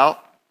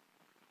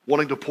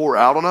wanting to pour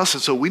out on us.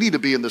 And so we need to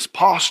be in this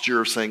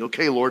posture of saying,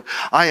 okay, Lord,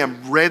 I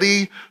am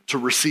ready to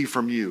receive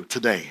from you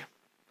today.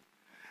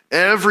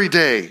 Every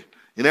day,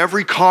 in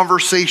every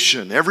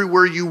conversation,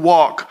 everywhere you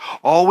walk,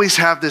 always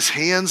have this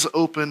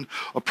hands-open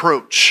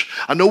approach.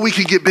 I know we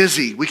can get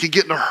busy. We can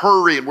get in a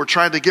hurry and we're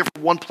trying to get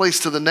from one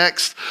place to the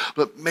next,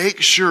 but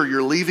make sure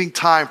you're leaving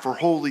time for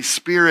Holy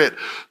Spirit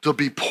to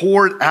be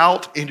poured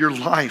out in your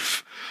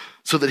life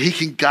so that he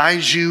can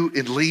guide you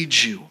and lead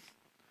you.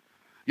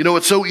 You know,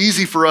 it's so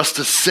easy for us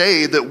to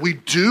say that we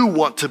do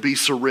want to be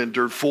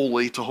surrendered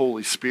fully to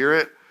Holy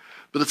Spirit,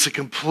 but it's a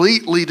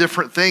completely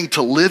different thing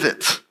to live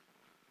it.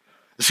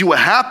 See, what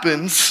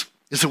happens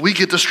is that we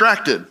get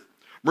distracted.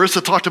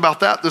 Marissa talked about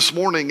that this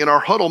morning in our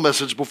huddle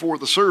message before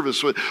the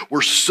service.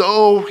 We're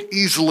so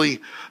easily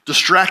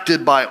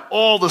distracted by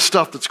all the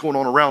stuff that's going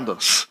on around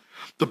us.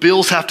 The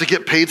bills have to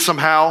get paid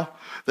somehow.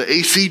 The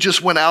AC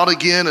just went out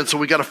again, and so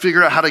we got to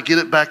figure out how to get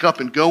it back up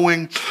and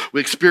going.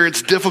 We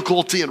experience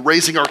difficulty in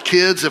raising our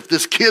kids. If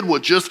this kid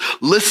would just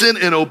listen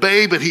and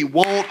obey, but he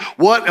won't,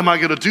 what am I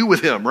going to do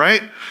with him,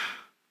 right?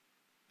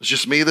 It's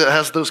just me that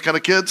has those kind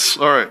of kids?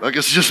 All right, I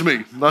guess it's just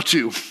me, not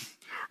you.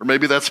 Or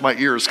maybe that's my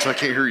ears because I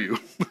can't hear you.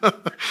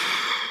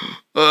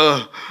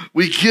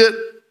 We get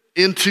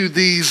into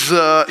these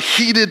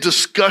heated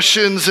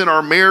discussions in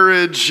our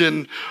marriage,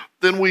 and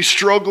then we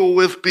struggle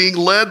with being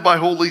led by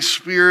Holy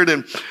Spirit.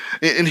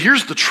 And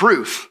here's the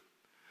truth,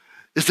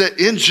 is that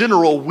in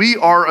general, we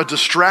are a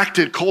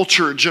distracted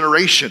culture and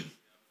generation.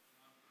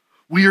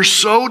 We are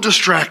so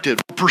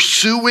distracted,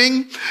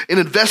 pursuing and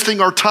investing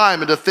our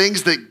time into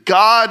things that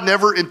God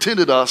never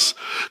intended us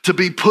to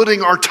be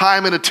putting our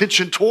time and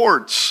attention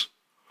towards.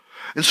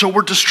 And so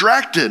we're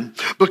distracted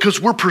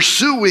because we're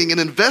pursuing and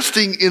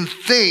investing in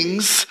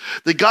things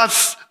that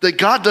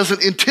God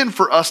doesn't intend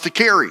for us to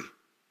carry.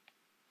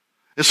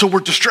 And so we're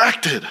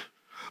distracted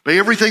by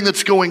everything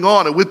that's going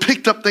on. And we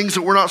picked up things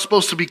that we're not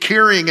supposed to be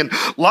carrying, and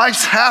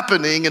life's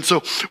happening. And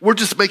so we're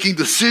just making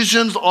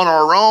decisions on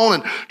our own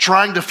and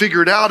trying to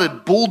figure it out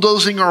and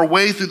bulldozing our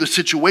way through the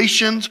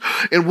situations.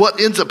 And what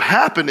ends up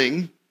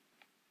happening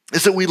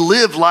is that we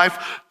live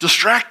life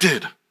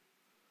distracted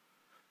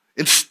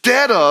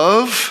instead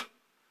of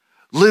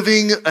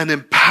living an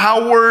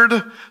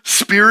empowered,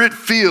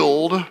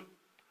 spirit-filled,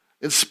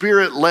 and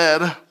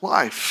spirit-led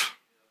life.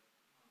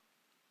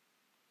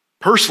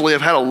 Personally, I've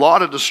had a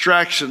lot of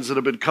distractions that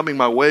have been coming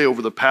my way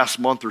over the past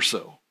month or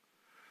so.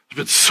 There's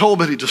been so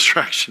many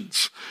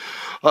distractions.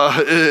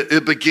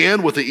 It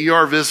began with the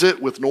ER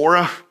visit with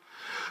Nora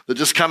that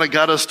just kind of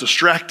got us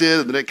distracted,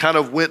 and then it kind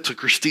of went to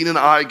Christine and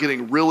I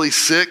getting really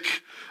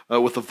sick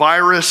with the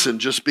virus and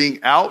just being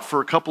out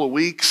for a couple of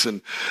weeks.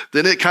 And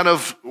then it kind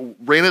of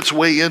ran its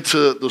way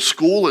into the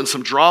school and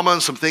some drama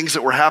and some things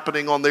that were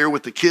happening on there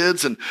with the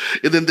kids. And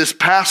then this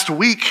past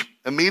week,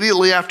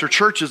 immediately after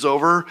church is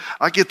over,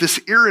 I get this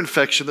ear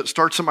infection that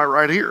starts in my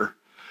right ear.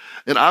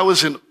 And I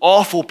was in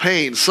awful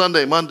pain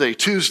Sunday, Monday,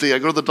 Tuesday. I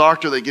go to the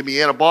doctor, they give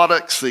me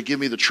antibiotics, they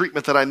give me the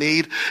treatment that I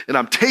need, and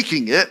I'm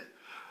taking it.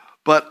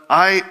 But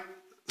I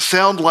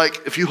sound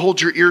like, if you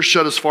hold your ears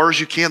shut as far as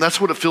you can,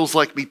 that's what it feels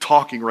like me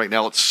talking right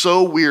now. It's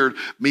so weird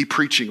me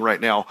preaching right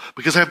now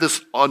because I have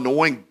this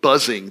annoying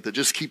buzzing that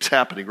just keeps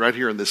happening right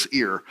here in this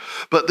ear.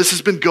 But this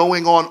has been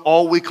going on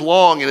all week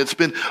long, and it's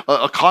been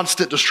a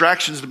constant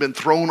distractions that have been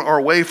thrown our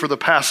way for the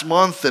past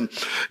month. And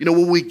you know,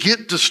 when we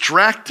get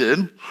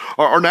distracted,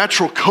 our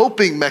natural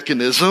coping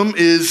mechanism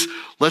is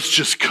let's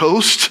just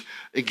coast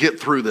and get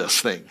through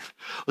this thing.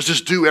 Let's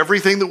just do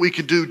everything that we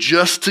can do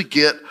just to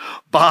get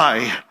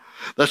by.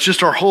 That's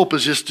just our hope,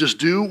 is just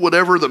do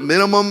whatever the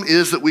minimum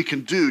is that we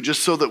can do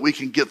just so that we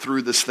can get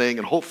through this thing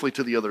and hopefully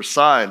to the other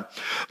side.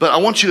 But I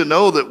want you to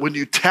know that when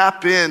you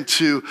tap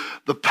into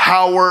the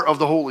power of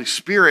the Holy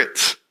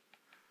Spirit,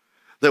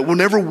 that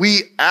whenever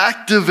we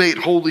activate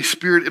Holy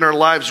Spirit in our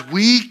lives,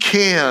 we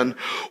can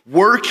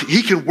work,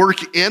 he can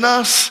work in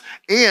us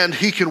and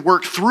he can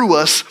work through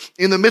us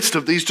in the midst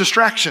of these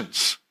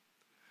distractions.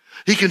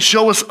 He can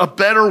show us a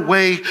better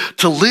way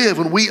to live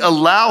when we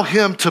allow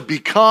him to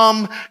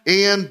become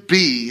and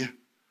be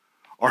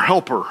our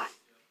helper.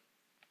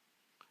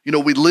 You know,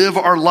 we live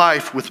our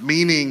life with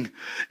meaning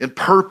and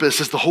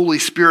purpose as the Holy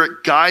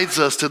Spirit guides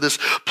us to this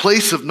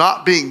place of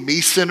not being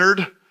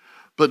me-centered,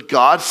 but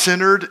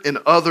God-centered and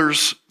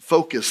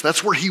others-focused.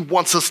 That's where he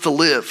wants us to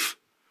live.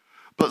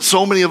 But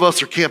so many of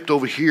us are camped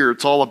over here.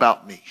 It's all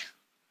about me.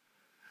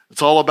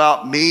 It's all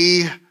about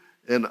me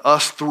and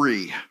us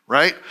three,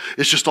 right?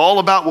 It's just all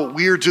about what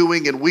we're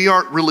doing, and we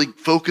aren't really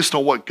focused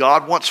on what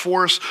God wants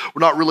for us. We're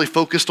not really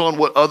focused on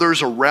what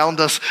others around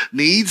us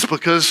needs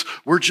because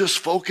we're just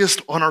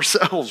focused on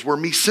ourselves. We're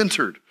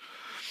me-centered.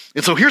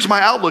 And so here's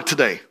my outlook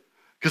today.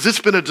 because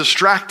it's been a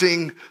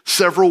distracting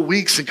several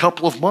weeks and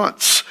couple of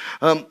months.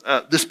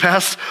 This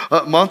past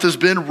month has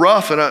been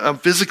rough, and I'm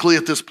physically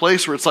at this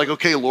place where it's like,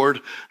 okay,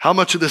 Lord, how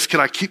much of this can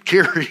I keep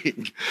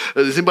carrying?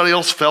 Has anybody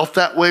else felt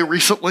that way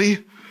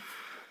recently?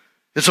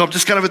 And so I'm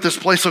just kind of at this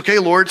place, okay,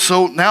 Lord,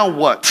 so now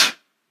what?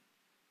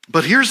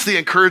 But here's the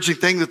encouraging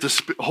thing that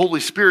the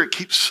Holy Spirit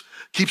keeps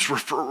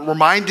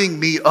reminding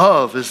me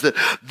of, is that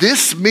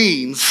this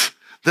means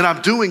that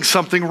I'm doing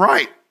something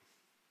right.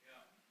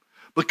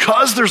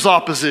 Because there's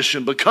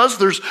opposition, because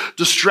there's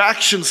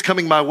distractions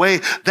coming my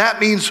way, that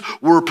means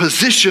we're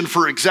positioned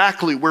for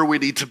exactly where we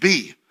need to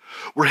be.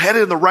 We're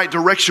headed in the right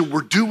direction.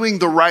 We're doing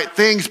the right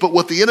things. But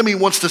what the enemy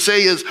wants to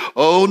say is,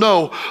 oh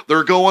no,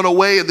 they're going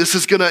away and this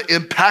is going to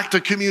impact a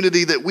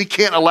community that we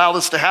can't allow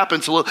this to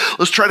happen. So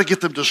let's try to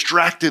get them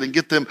distracted and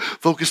get them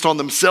focused on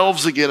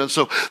themselves again. And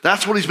so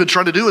that's what he's been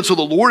trying to do. And so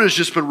the Lord has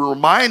just been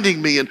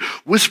reminding me and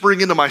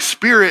whispering into my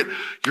spirit,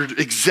 you're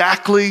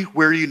exactly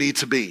where you need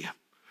to be.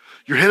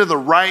 You're headed in the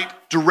right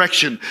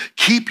direction.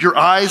 Keep your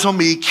eyes on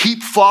me.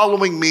 Keep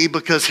following me,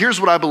 because here's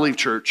what I believe,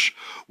 church.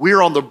 We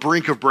are on the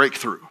brink of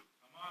breakthrough.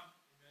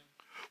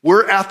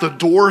 We're at the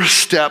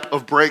doorstep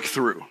of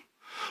breakthrough.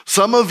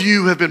 Some of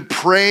you have been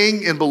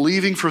praying and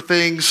believing for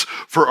things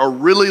for a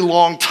really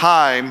long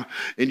time,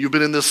 and you've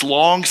been in this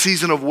long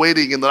season of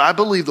waiting, and that I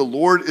believe the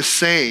Lord is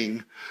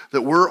saying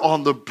that we're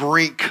on the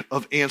brink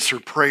of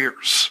answered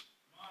prayers.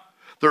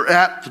 They're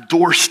at the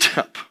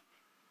doorstep.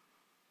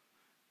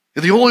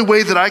 And the only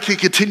way that I can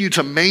continue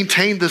to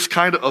maintain this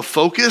kind of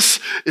focus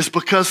is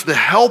because the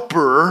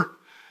helper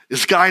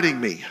is guiding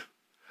me.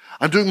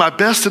 I'm doing my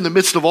best in the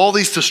midst of all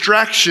these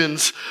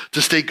distractions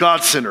to stay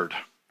God-centered,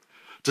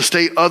 to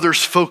stay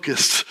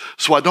others-focused,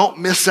 so I don't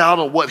miss out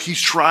on what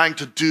he's trying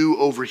to do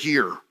over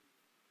here.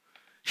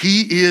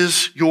 He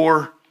is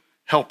your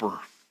helper.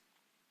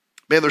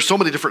 Man, there's so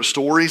many different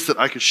stories that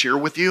I could share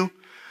with you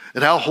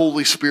and how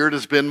Holy Spirit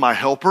has been my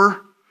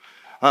helper.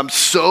 I'm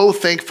so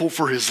thankful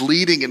for his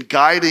leading and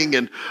guiding.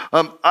 And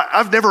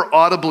I've never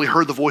audibly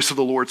heard the voice of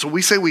the Lord. So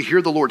we say we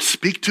hear the Lord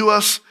speak to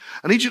us.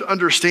 I need you to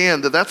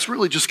understand that that's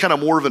really just kind of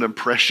more of an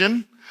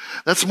impression.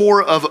 That's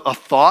more of a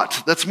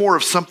thought. That's more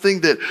of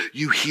something that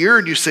you hear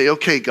and you say,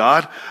 okay,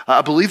 God,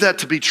 I believe that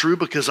to be true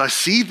because I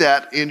see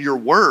that in your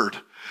word.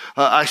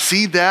 I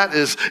see that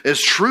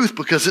as truth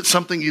because it's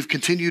something you've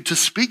continued to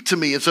speak to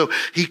me. And so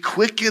he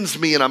quickens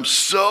me, and I'm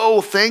so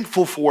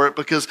thankful for it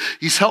because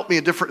he's helped me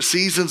in different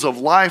seasons of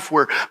life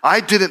where I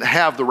didn't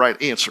have the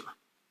right answer.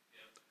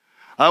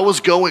 I was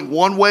going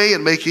one way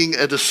and making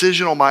a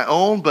decision on my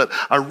own, but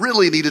I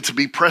really needed to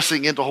be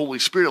pressing into Holy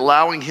Spirit,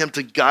 allowing him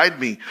to guide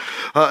me.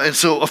 And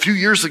so a few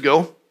years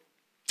ago,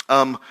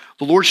 the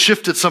Lord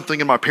shifted something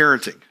in my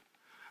parenting,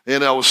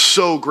 and I was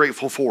so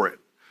grateful for it.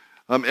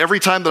 Every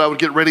time that I would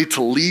get ready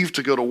to leave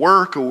to go to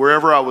work or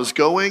wherever I was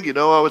going,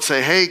 I would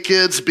say, hey,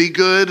 kids, be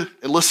good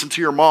and listen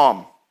to your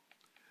mom.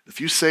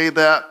 If you say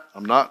that,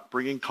 I'm not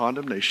bringing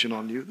condemnation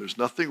on you. There's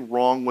nothing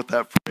wrong with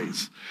that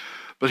phrase.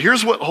 But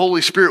here's what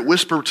Holy Spirit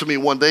whispered to me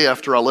one day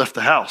after I left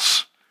the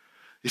house.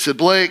 He said,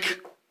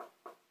 Blake,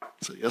 I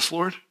said, yes,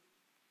 Lord. He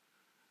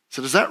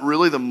said, is that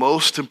really the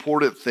most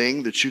important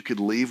thing that you could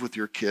leave with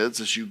your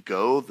kids as you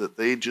go, that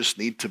they just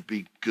need to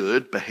be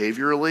good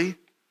behaviorally?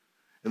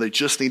 And they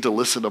just need to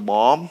listen to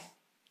mom?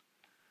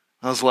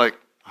 I was like,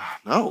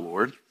 no,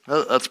 Lord,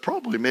 that's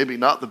probably maybe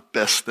not the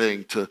best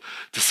thing to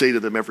say to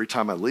them every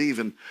time I leave.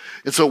 And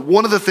so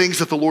one of the things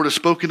that the Lord has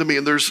spoken to me,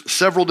 and there's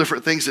several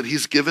different things that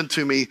he's given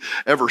to me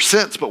ever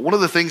since, but one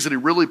of the things that he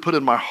really put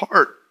in my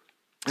heart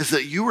is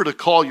that you are to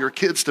call your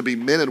kids to be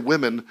men and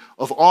women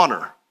of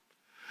honor.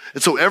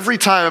 And so every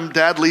time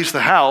dad leaves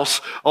the house,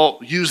 I'll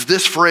use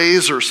this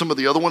phrase or some of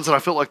the other ones that I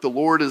feel like the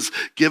Lord has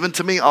given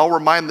to me. I'll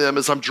remind them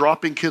as I'm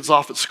dropping kids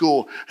off at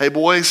school, hey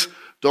boys,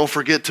 don't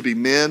forget to be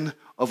men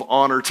of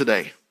honor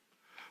today.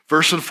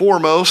 First and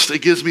foremost,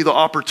 it gives me the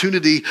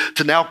opportunity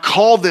to now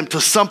call them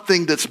to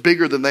something that's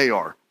bigger than they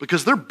are,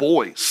 because they're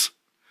boys.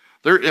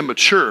 They're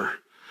immature.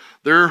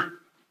 They're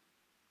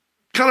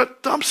kind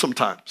of dumb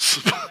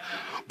sometimes.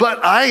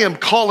 But I am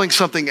calling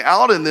something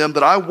out in them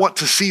that I want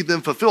to see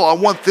them fulfill. I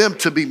want them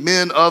to be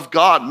men of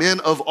God, men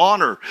of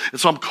honor.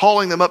 And so I'm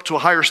calling them up to a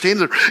higher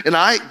standard. And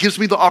it gives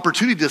me the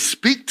opportunity to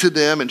speak to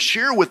them and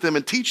share with them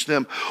and teach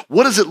them,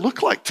 what does it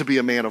look like to be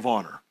a man of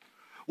honor?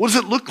 What does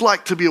it look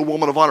like to be a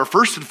woman of honor?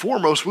 First and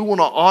foremost, we want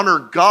to honor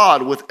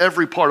God with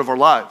every part of our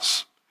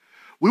lives.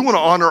 We want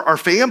to honor our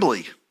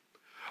family.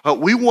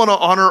 We want to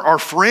honor our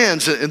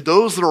friends and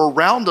those that are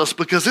around us,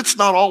 because it's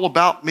not all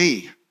about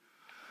me.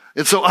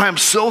 And so I am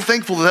so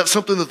thankful that that's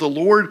something that the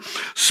Lord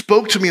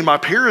spoke to me in my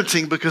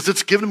parenting, because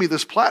it's given me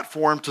this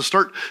platform to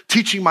start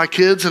teaching my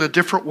kids in a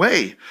different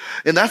way.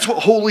 And that's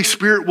what Holy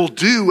Spirit will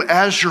do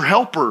as your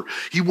helper.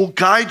 He will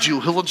guide you.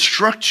 He'll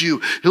instruct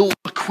you. He'll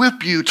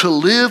equip you to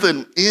live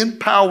an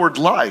empowered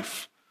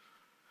life.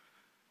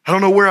 I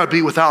don't know where I'd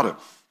be without him.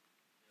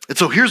 And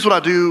so here's what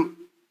I do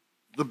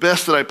the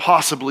best that I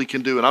possibly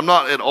can do. And I'm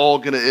not at all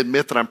going to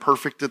admit that I'm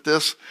perfect at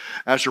this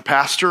as your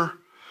pastor,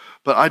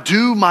 but I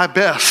do my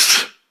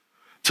best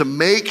to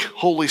make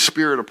Holy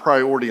Spirit a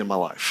priority in my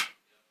life.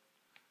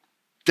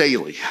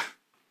 daily.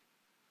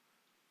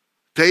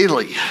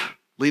 Daily,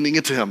 leaning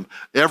into him.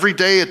 Every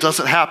day it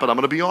doesn't happen, I'm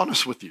going to be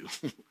honest with you.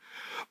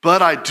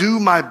 But I do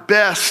my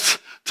best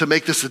to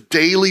make this a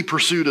daily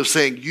pursuit of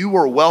saying, you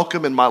are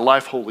welcome in my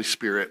life, Holy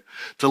Spirit,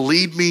 to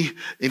lead me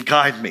and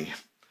guide me.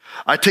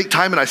 I take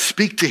time and I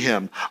speak to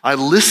him. I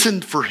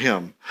listen for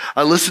him.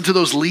 I listen to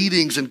those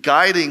leadings and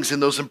guidings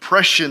and those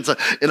impressions.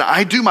 And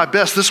I do my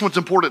best, this one's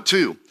important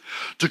too,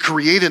 to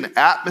create an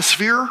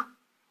atmosphere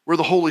where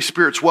the Holy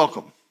Spirit's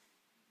welcome.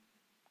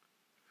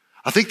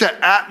 I think that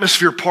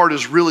atmosphere part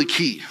is really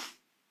key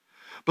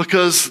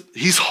because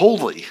he's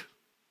holy.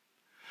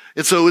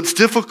 And so it's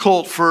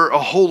difficult for a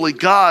holy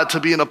God to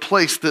be in a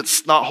place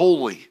that's not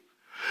holy.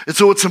 And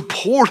so it's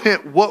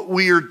important what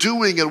we are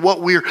doing and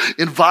what we're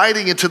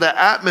inviting into the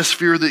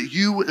atmosphere that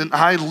you and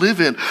I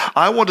live in.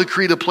 I want to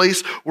create a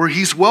place where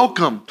he's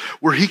welcome,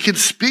 where he can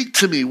speak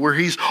to me, where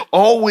I'm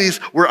always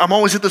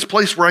at this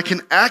place where I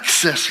can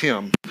access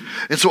him.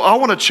 And so I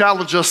want to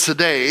challenge us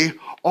today.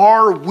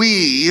 Are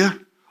we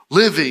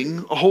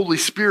living a Holy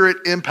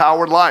Spirit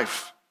empowered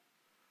life?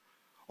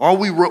 Or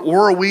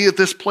are we at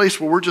this place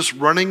where we're just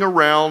running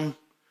around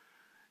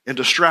and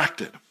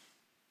distracted?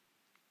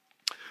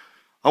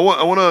 I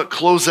want to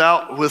close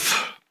out with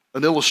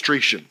an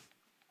illustration.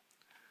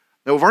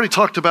 Now, we've already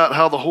talked about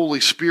how the Holy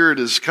Spirit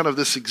is kind of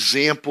this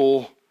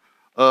example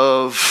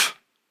of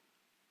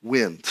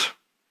wind.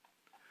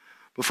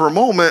 But for a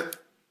moment,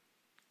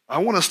 I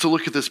want us to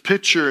look at this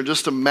picture and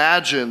just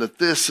imagine that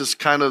this is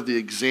kind of the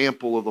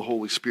example of the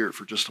Holy Spirit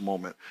for just a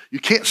moment. You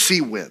can't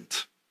see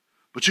wind,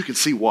 but you can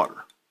see water,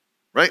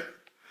 right?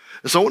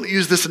 And so I want to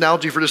use this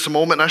analogy for just a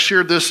moment. And I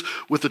shared this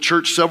with the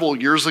church several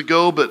years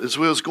ago, but as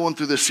we was going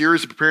through this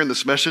series and preparing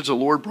this message, the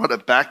Lord brought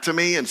it back to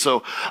me. And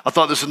so I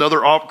thought this is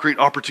another great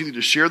opportunity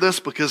to share this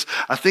because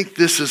I think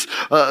this is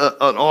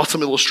an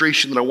awesome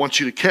illustration that I want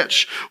you to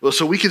catch. Well,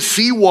 so we can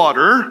see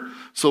water.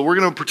 So we're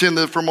going to pretend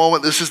that for a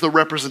moment this is the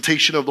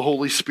representation of the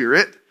Holy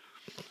Spirit.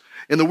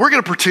 And then we're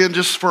going to pretend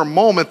just for a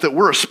moment that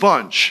we're a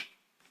sponge.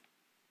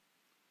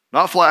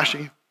 Not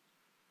flashy,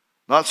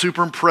 not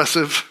super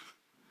impressive,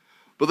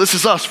 but this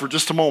is us for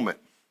just a moment.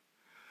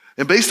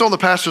 And based on the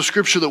passage of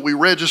scripture that we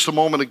read just a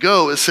moment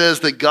ago, it says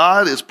that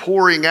God is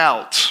pouring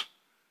out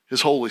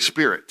his Holy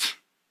Spirit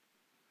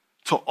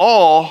to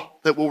all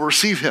that will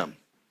receive him.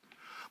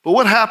 But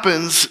what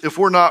happens if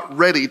we're not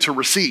ready to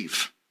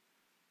receive?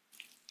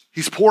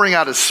 He's pouring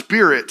out his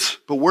Spirit,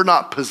 but we're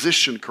not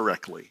positioned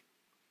correctly.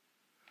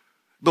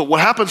 But what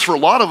happens for a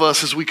lot of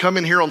us is we come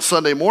in here on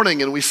Sunday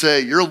morning and we say,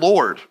 "You're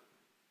Lord."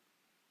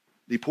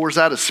 He pours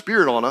out his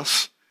Spirit on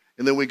us,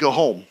 and then we go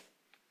home.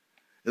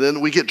 And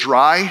then we get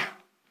dry.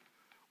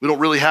 We don't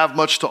really have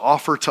much to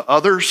offer to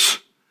others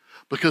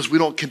because we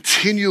don't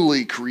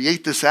continually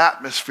create this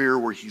atmosphere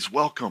where he's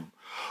welcome.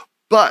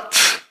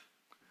 But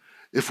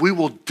if we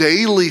will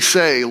daily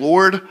say,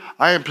 "Lord,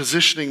 I am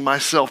positioning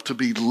myself to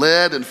be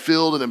led and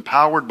filled and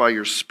empowered by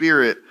your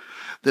Spirit,"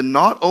 then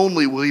not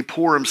only will he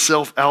pour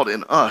himself out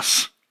in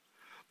us,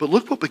 but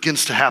look what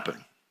begins to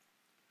happen.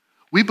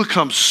 We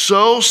become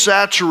so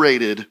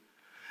saturated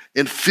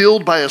and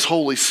filled by his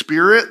Holy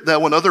Spirit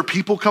that when other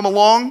people come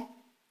along,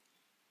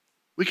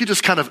 we can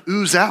just kind of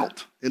ooze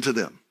out into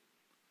them.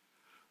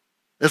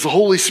 As the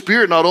Holy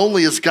Spirit not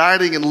only is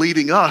guiding and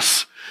leading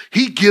us,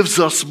 he gives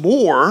us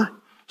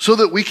more so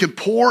that we can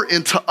pour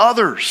into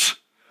others.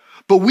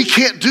 But we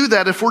can't do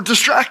that if we're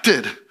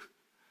distracted.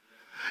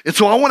 And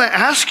so I want to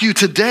ask you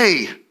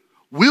today,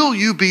 will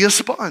you be a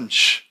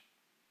sponge?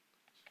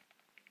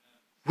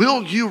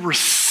 Will you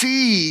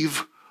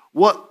receive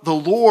what the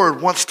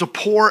Lord wants to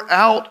pour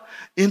out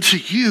into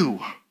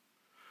you?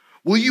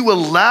 Will you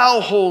allow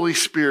Holy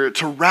Spirit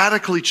to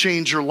radically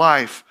change your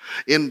life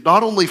and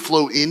not only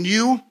flow in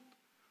you,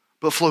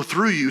 but flow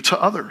through you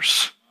to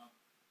others?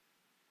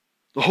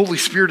 The Holy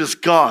Spirit is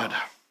God.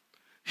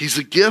 He's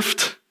a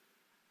gift,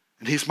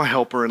 and he's my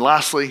helper. And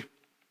lastly,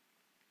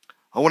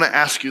 I want to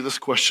ask you this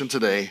question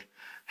today.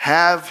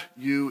 Have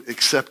you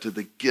accepted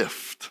the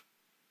gift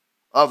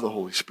of the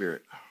Holy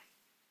Spirit?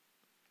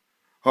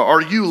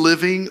 Are you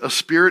living a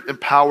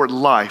Spirit-empowered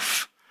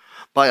life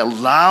by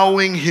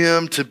allowing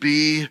him to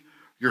be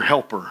your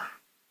helper?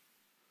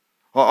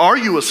 Or are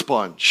you a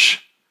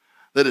sponge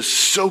that is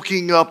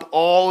soaking up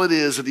all it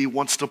is that he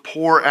wants to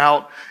pour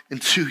out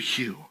into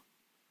you?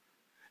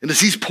 And as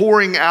he's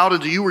pouring out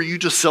into you, are you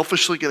just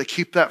selfishly going to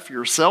keep that for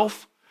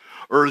yourself?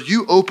 Or are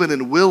you open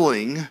and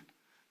willing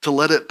to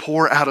let it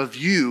pour out of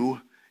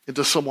you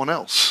into someone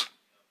else?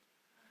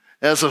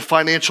 As a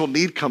financial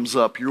need comes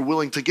up, you're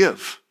willing to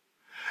give.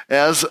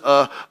 As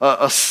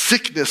a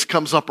sickness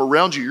comes up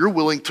around you, you're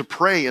willing to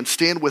pray and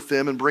stand with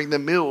them and bring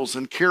them meals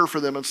and care for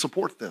them and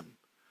support them.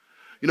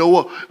 You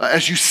know,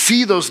 as you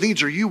see those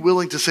needs, are you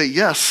willing to say,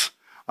 "Yes,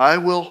 I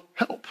will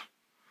help.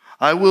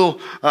 I will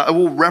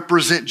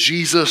represent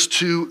Jesus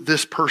to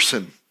this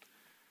person"?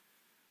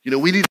 You know,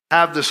 we need to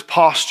have this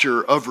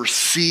posture of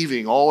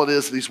receiving all it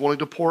is that he's wanting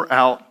to pour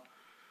out,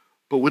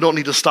 but we don't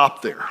need to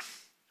stop there.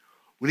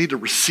 We need to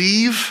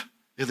receive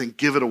and then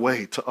give it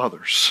away to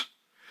others.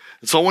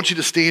 And so I want you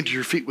to stand to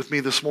your feet with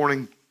me this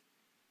morning.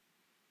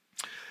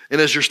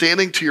 And as you're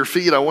standing to your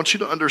feet, I want you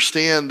to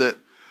understand that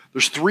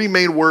there's three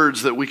main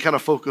words that we kind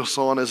of focus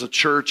on as a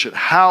church and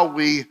how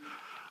we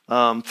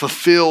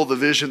fulfill the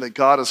vision that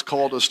God has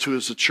called us to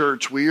as a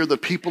church. We are the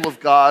people of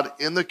God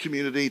in the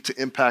community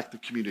to impact the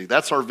community.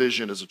 That's our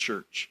vision as a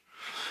church.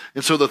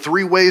 And so the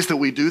three ways that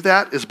we do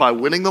that is by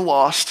winning the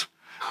lost,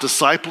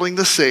 discipling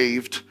the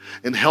saved,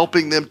 and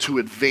helping them to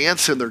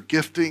advance in their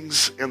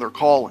giftings and their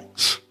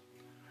callings.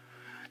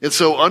 And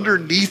so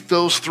underneath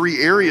those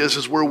three areas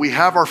is where we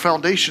have our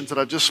foundations that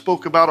I just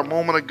spoke about a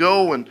moment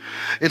ago. And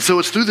so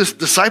it's through this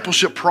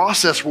discipleship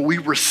process where we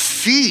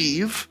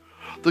receive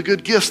the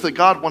good gifts that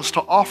God wants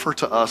to offer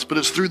to us, but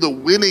it's through the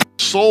winning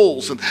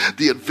souls and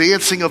the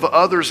advancing of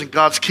others in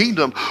God's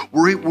kingdom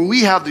where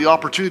we have the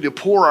opportunity to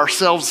pour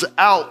ourselves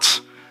out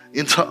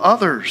into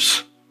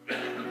others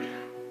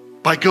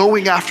by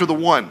going after the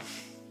one,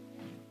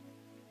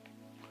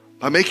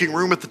 by making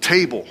room at the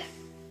table,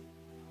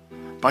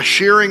 by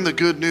sharing the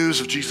good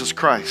news of Jesus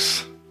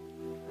Christ,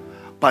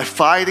 by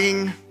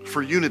fighting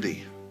for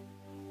unity,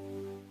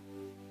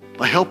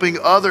 by helping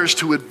others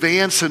to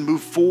advance and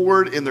move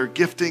forward in their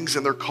giftings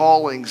and their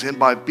callings, and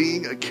by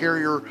being a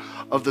carrier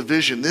of the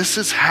vision. This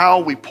is how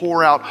we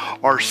pour out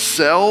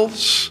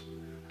ourselves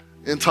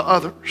into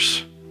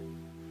others.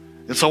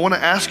 And so I want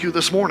to ask you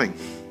this morning,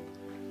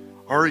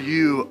 are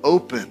you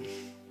open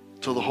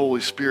to the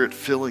Holy Spirit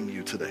filling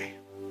you today?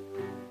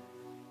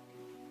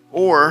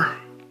 Or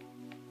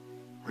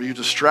are you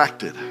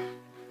distracted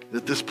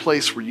at this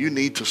place where you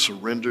need to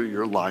surrender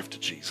your life to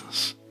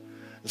Jesus?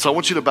 And so I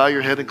want you to bow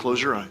your head and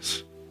close your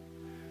eyes.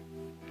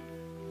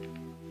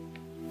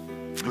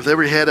 With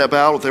every head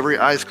bowed, with every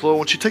eyes closed, I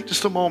want you to take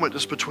just a moment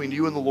just between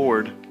you and the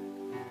Lord.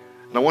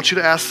 And I want you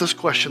to ask this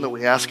question that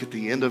we ask at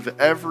the end of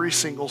every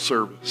single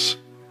service.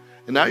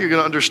 And now you're going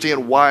to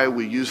understand why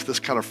we use this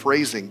kind of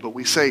phrasing. But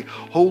we say,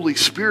 Holy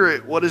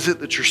Spirit, what is it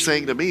that you're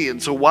saying to me?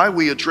 And so why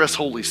we address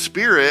Holy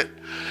Spirit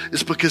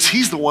is because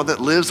he's the one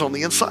that lives on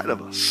the inside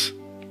of us.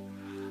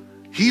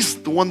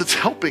 He's the one that's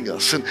helping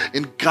us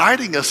and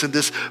guiding us in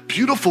this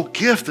beautiful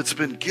gift that's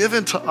been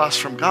given to us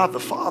from God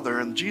the Father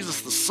and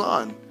Jesus the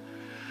Son.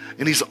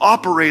 And he's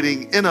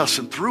operating in us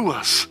and through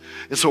us.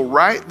 And so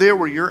right there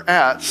where you're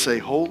at, say,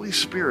 Holy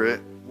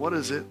Spirit, what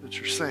is it that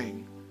you're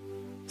saying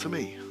to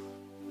me?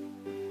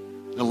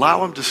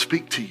 Allow him to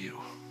speak to you.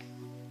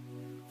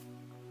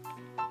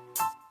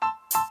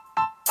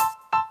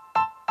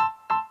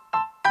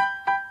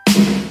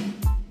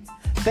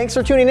 Thanks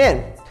for tuning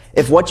in.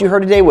 If what you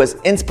heard today was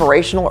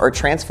inspirational or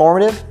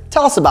transformative,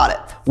 tell us about it.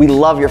 We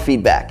love your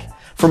feedback.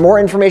 For more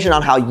information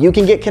on how you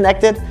can get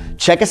connected,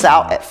 check us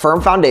out at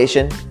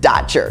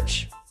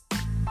firmfoundation.church.